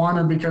you just want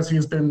him because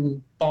he's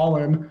been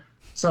balling.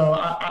 So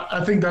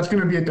I think that's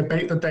going to be a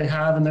debate that they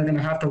have, and they're going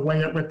to have to weigh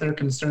it with their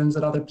concerns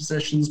at other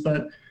positions.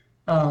 But,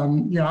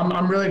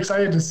 I'm really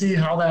excited to see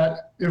how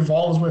that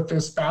evolves with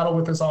this battle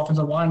with this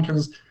offensive line,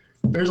 because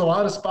there's a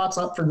lot of spots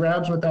up for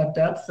grabs with that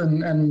depth,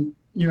 and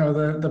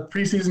the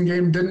preseason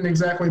game didn't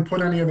exactly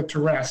put any of it to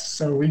rest,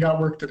 so we got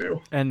work to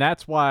do. And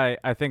that's why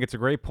I think it's a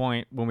great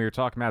point when we were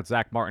talking about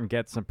Zack Martin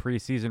get some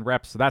preseason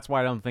reps. So that's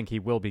why I don't think he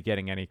will be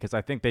getting any, because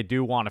I think they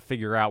do want to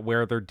figure out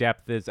where their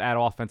depth is at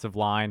offensive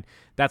line.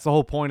 That's the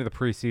whole point of the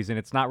preseason.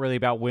 It's not really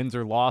about wins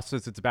or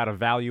losses. It's about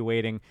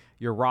evaluating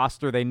your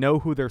roster. They know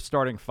who their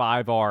starting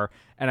 5 are,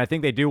 and I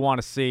think they do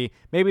want to see,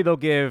 maybe they'll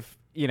give,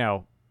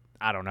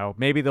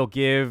 maybe they'll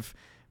give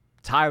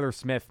Tyler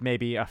Smith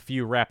maybe a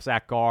few reps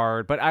at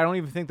guard, but I don't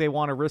even think they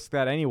want to risk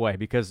that anyway,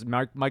 because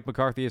Mike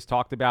McCarthy has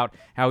talked about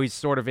how he's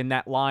sort of in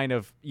that line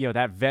of,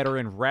 that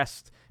veteran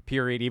rest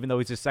period. Even though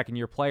he's a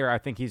second-year player, I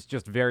think he's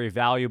just very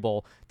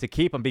valuable to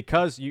keep him,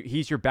 because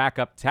he's your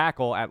backup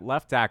tackle at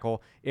left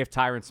tackle if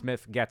Tyron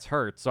Smith gets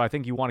hurt. So I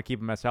think you want to keep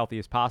him as healthy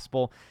as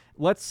possible.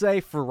 Let's say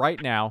for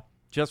right now,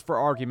 just for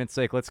argument's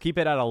sake, let's keep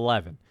it at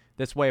 11.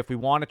 This way, if we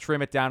want to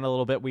trim it down a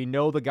little bit, we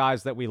know the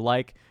guys that we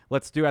like.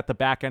 Let's do at the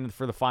back end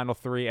for the final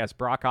 3 as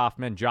Brock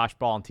Hoffman, Josh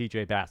Ball, and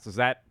TJ Bass. Does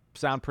that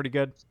sound pretty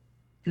good?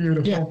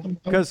 Beautiful.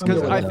 Because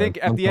I think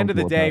at the end of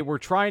the day, we're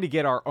trying to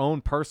get our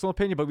own personal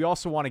opinion, but we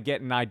also want to get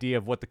an idea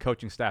of what the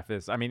coaching staff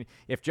is. I mean,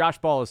 if Josh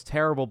Ball is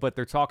terrible, but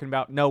they're talking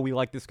about, no, we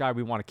like this guy,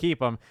 we want to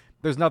keep him,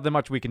 there's nothing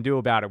much we can do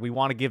about it. We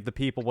want to give the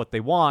people what they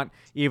want,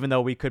 even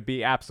though we could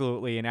be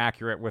absolutely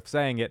inaccurate with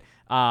saying it.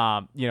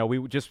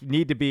 We just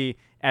need to be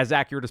as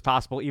accurate as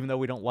possible, even though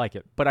we don't like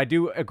it. But I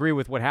do agree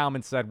with what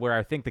Howman said, where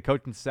I think the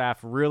coaching staff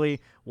really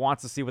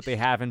wants to see what they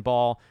have in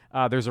Ball.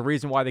 There's a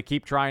reason why they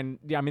keep trying.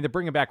 They're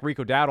bringing back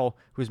Rico Dowdle,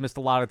 who's missed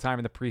a lot of time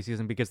in the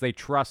preseason, because they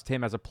trust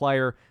him as a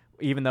player,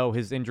 even though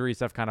his injuries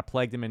have kind of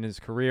plagued him in his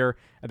career.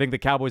 I think the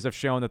Cowboys have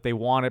shown that they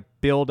want to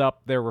build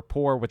up their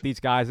rapport with these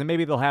guys, and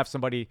maybe they'll have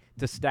somebody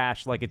to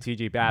stash like a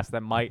TJ Bass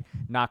that might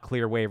not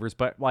clear waivers.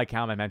 But like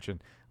Howman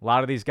mentioned, a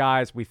lot of these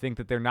guys, we think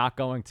that they're not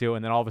going to,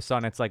 and then all of a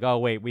sudden it's like, oh,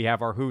 wait, we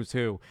have our who's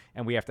who,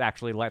 and we have to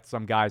actually let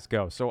some guys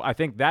go. So I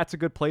think that's a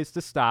good place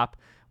to stop.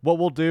 What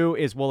we'll do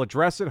is we'll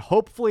address it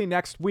hopefully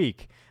next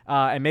week,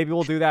 and maybe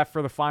we'll do that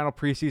for the final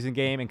preseason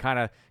game and kind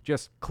of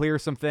just clear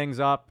some things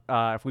up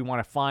if we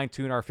want to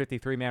fine-tune our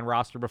 53-man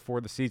roster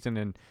before the season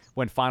and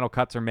when final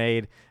cuts are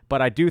made.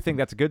 But I do think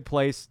that's a good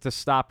place to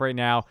stop right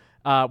now.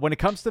 When it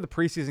comes to the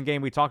preseason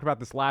game, we talked about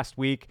this last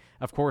week.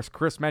 Of course,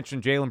 Chris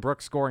mentioned Jalen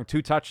Brooks scoring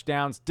 2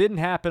 touchdowns. Didn't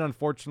happen,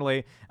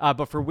 unfortunately.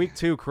 But for week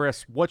 2,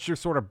 Chris, what's your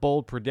sort of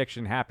bold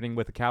prediction happening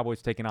with the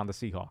Cowboys taking on the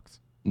Seahawks?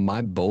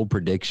 My bold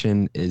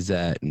prediction is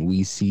that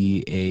we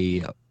see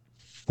a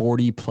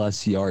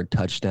 40-plus yard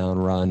touchdown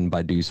run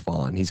by Deuce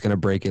Vaughn. He's going to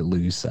break it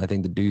loose. I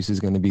think the Deuce is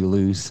going to be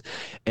loose.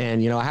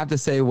 And, I have to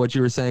say what you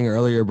were saying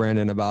earlier,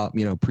 Brandon, about,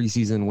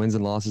 preseason wins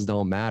and losses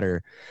don't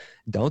matter.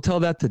 Don't tell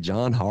that to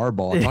John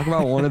Harbaugh. Talk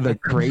about one of the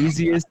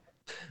craziest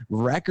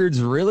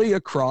records really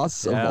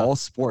across of all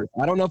sports.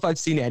 I don't know if I've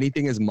seen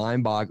anything as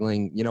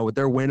mind-boggling, with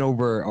their win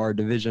over our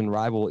division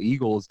rival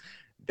Eagles.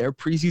 Their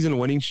preseason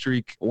winning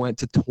streak went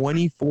to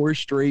 24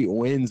 straight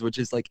wins, which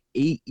is like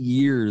 8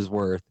 years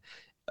worth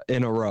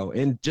in a row.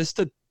 And just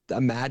to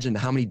imagine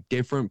how many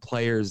different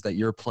players that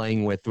you're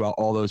playing with throughout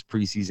all those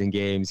preseason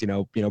games,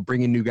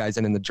 bringing new guys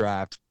in the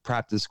draft,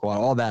 practice squad,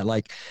 all that,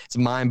 like, it's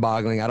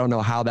mind-boggling. I don't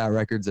know how that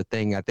record's a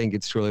thing. I think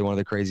it's truly one of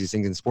the craziest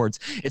things in sports.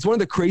 It's one of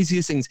the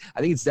craziest things. I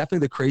think it's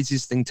definitely the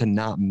craziest thing to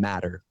not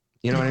matter.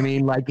 You know what I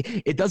mean?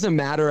 Like, it doesn't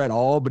matter at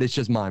all, but it's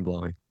just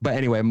mind-blowing. But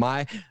anyway,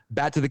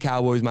 back to the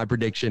Cowboys, my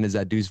prediction is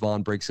that Deuce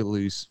Vaughn breaks it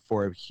loose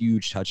for a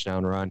huge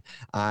touchdown run.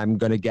 I'm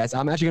actually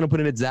going to put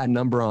an exact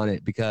number on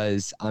it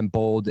because I'm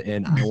bold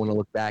and I want to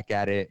look back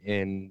at it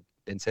and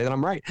say that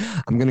I'm right.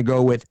 I'm going to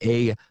go with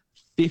a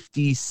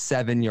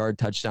 57-yard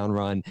touchdown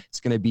run. It's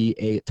going to be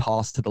a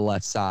toss to the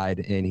left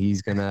side, and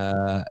he's going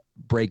to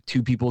break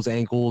 2 people's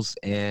ankles,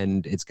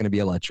 and it's going to be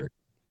electric.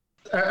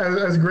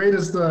 As great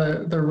as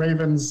the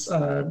Ravens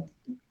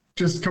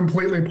just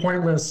completely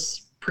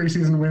pointless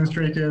preseason win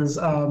streak is,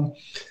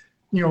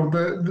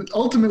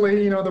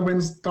 ultimately, the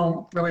wins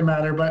don't really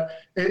matter, but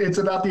it's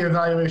about the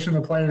evaluation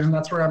of the players, and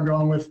that's where I'm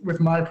going with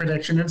my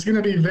prediction. It's going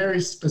to be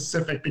very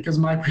specific because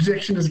my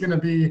prediction is going to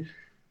be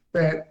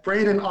that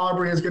Braden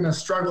Aubrey is going to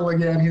struggle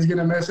again. He's going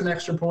to miss an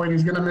extra point.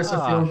 He's going to miss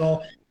a field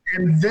goal.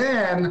 And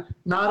then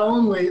not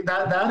only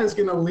that is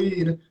going to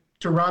lead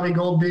to Robbie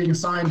Gould being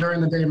signed during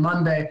the day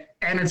Monday,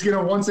 and it's going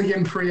to once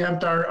again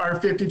preempt our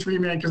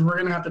 53-man because we're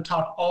going to have to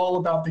talk all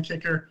about the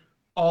kicker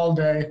all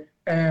day,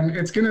 and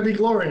it's going to be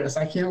glorious.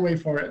 I can't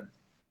wait for it.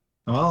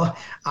 Well,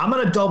 I'm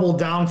going to double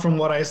down from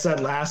what I said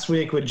last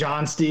week with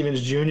John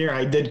Stevens Jr.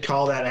 I did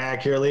call that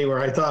accurately, where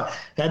I thought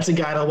that's a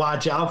guy to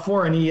watch out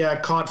for, and he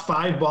caught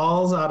 5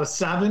 balls out of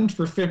 7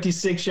 for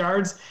 56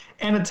 yards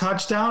and a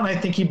touchdown. I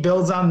think he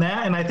builds on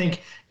that, and I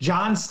think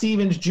John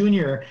Stevens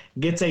Jr.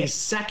 gets a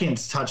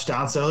second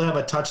touchdown, so he'll have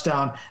a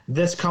touchdown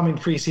this coming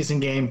preseason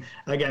game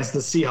against the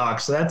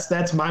Seahawks. So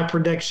that's my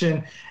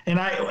prediction. And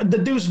the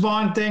Deuce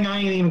Vaughn thing, I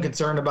ain't even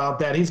concerned about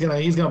that. He's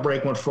gonna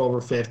break one for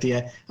over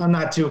 50. I'm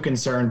not too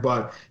concerned,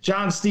 but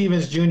John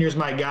Stevens Jr. is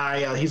my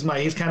guy. He's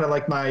kind of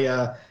like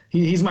my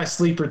he's my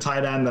sleeper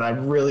tight end that I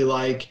really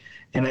like,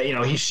 and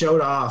he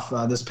showed off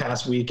this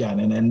past weekend,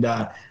 and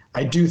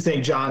I do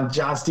think John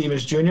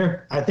Stevens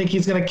Jr., I think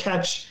he's going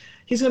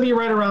to be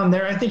right around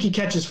there. I think he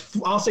catches,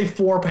 I'll say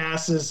 4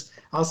 passes.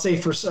 I'll say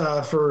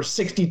for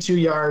 62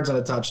 yards and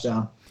a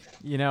touchdown.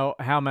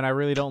 Howman, I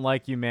really don't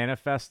like you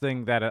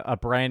manifesting that a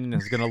Brandon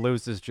is going to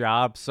lose his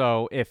job.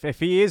 So if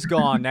he is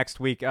gone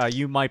next week,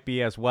 you might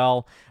be as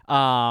well.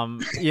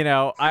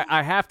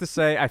 I have to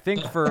say, I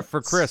think for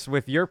Chris,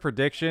 with your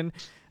prediction,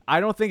 I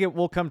don't think it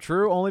will come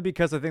true, only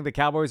because I think the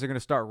Cowboys are going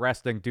to start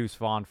resting Deuce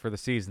Vaughn for the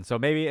season. So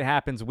maybe it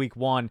happens week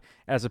 1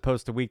 as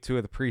opposed to week 2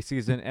 of the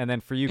preseason. And then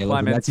for you,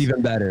 Clements, that's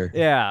even better.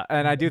 Yeah,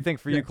 and I do think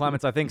for you,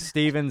 Clements, I think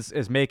Stevens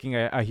is making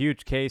a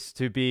huge case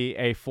to be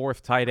a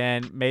 4th tight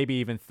end, maybe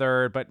even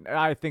 3rd, but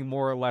I think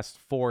more or less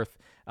 4th.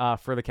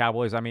 For the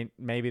Cowboys. I mean,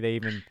 maybe they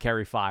even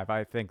carry 5.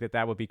 I think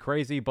that would be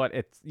crazy, but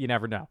you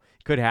never know.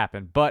 Could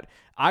happen. But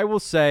I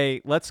will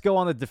say, let's go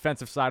on the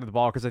defensive side of the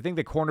ball because I think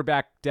the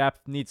cornerback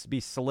depth needs to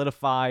be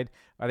solidified.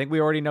 I think we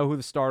already know who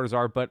the starters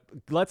are, but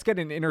let's get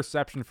an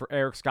interception for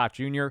Eric Scott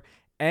Jr.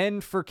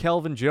 and for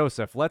Kelvin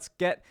Joseph. Let's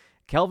get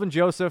Kelvin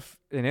Joseph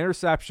an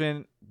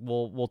interception.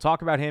 We'll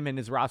talk about him in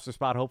his roster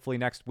spot hopefully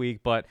next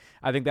week, but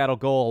I think that'll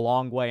go a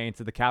long way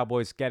into the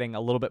Cowboys getting a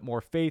little bit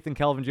more faith in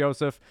Kelvin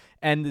Joseph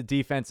and the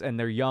defense and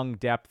their young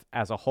depth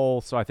as a whole.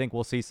 So I think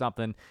we'll see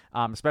something,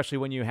 especially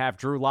when you have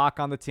Drew Lock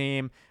on the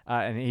team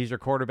and he's your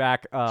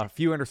quarterback. A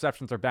few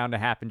interceptions are bound to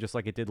happen just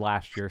like it did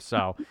last year.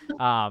 So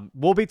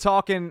we'll be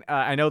talking.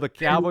 I know the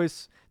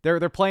Cowboys, they're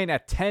playing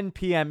at 10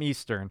 p.m.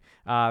 Eastern.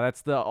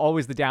 That's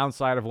always the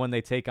downside of when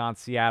they take on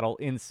Seattle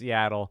in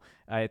Seattle.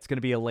 It's going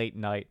to be a late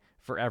night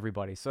for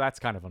everybody, so that's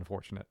kind of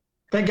unfortunate.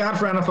 Thank God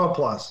for NFL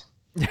Plus.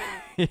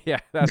 Yeah,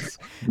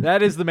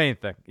 that is the main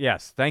thing.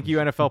 Yes, thank you,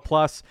 NFL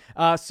Plus.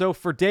 So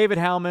for David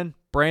Howman,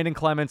 Brandon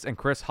Clements, and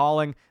Chris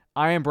Halling,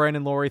 I am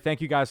Brandon Laurie. Thank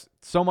you guys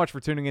so much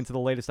for tuning into the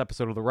latest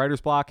episode of the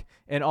Writer's Block,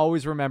 and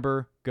always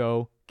remember,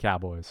 go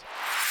Cowboys.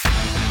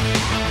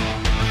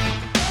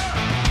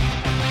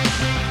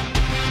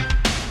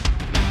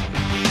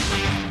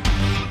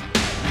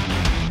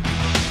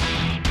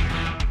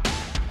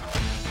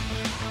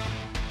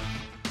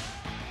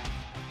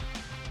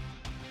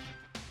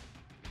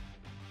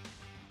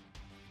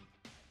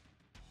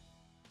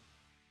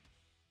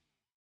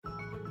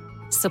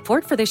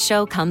 Support for this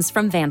show comes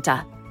from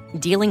Vanta.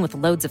 Dealing with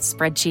loads of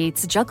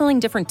spreadsheets,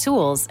 juggling different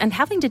tools, and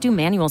having to do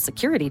manual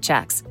security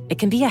checks, it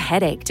can be a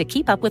headache to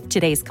keep up with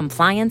today's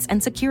compliance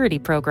and security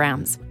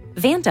programs.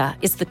 Vanta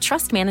is the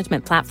trust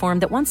management platform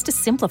that wants to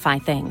simplify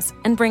things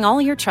and bring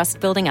all your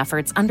trust-building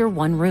efforts under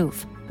one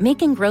roof,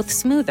 making growth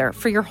smoother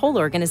for your whole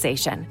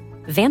organization.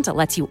 Vanta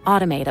lets you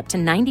automate up to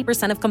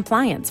 90% of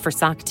compliance for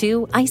SOC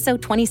 2,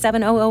 ISO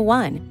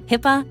 27001,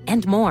 HIPAA,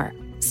 and more.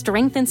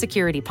 Strengthen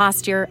security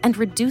posture, and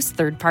reduce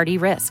third-party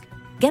risk.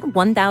 Get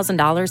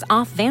 $1,000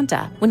 off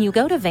Vanta when you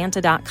go to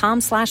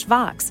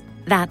vanta.com/Vox.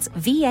 That's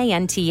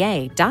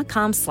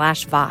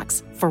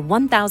VANTA.com/Vox for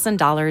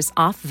 $1,000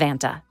 off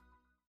Vanta.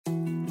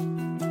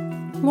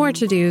 More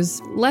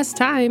to-dos, less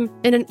time,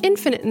 and an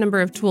infinite number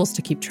of tools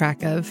to keep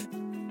track of.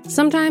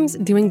 Sometimes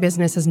doing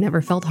business has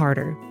never felt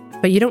harder,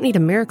 but you don't need a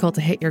miracle to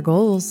hit your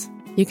goals.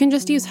 You can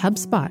just use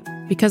HubSpot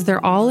because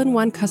their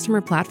all-in-one customer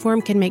platform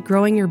can make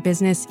growing your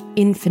business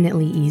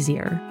infinitely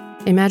easier.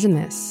 Imagine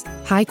this: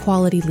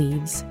 high-quality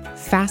leads,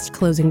 fast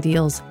closing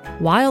deals,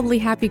 wildly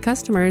happy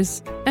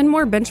customers, and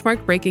more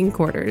benchmark-breaking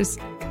quarters.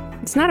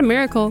 It's not a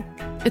miracle,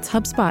 it's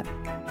HubSpot.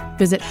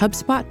 Visit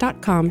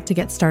HubSpot.com to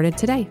get started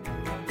today.